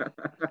 That's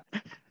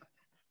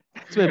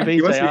where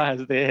BJR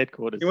has their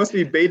headquarters. He must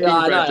be beating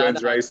Brad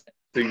Jones Racing,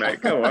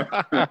 mate. Come on.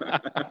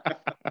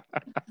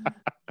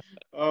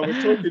 Oh,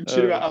 we're talking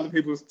shit about other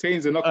people's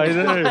teams and not going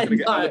to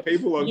get other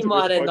people on. You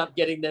might end up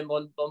getting them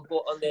on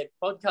their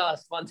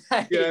podcast one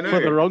day. Yeah, I know. For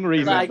the wrong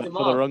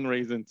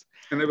reasons.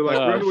 And they were like,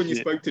 remember when you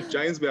spoke to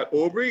James about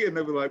Aubrey? And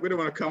they were like, we don't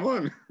want to come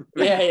on.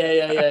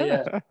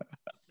 Yeah.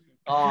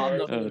 Oh, I'm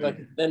not going to work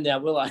with them now,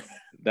 will I?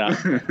 No,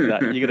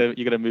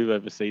 you gotta move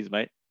overseas,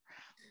 mate.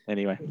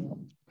 Anyway.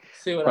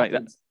 See what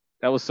happens.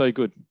 That was so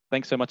good.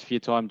 Thanks so much for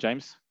your time,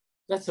 James.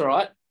 That's all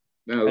right.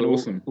 No, that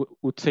was awesome.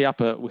 We'll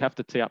have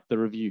to tee up the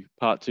review,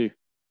 part 2.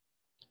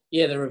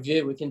 Yeah, the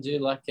review. We can do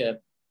like a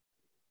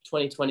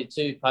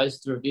 2022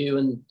 post review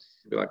and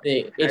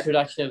the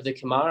introduction of the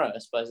Camaro, I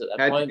suppose, at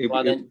that point.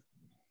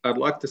 I'd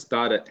like to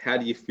start at, how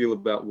do you feel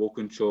about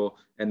Walkinshaw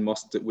and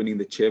Mostert winning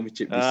the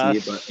championship this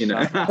year? But,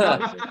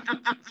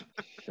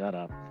 Shut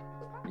up,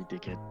 you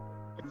dickhead.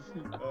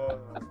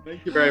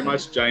 Thank you very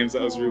much, James.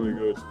 That was really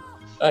good.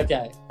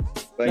 Okay.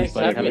 Thanks,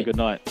 buddy. Have a good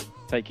night.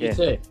 Take care. You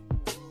too.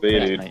 See you,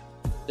 dude.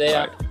 See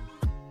ya.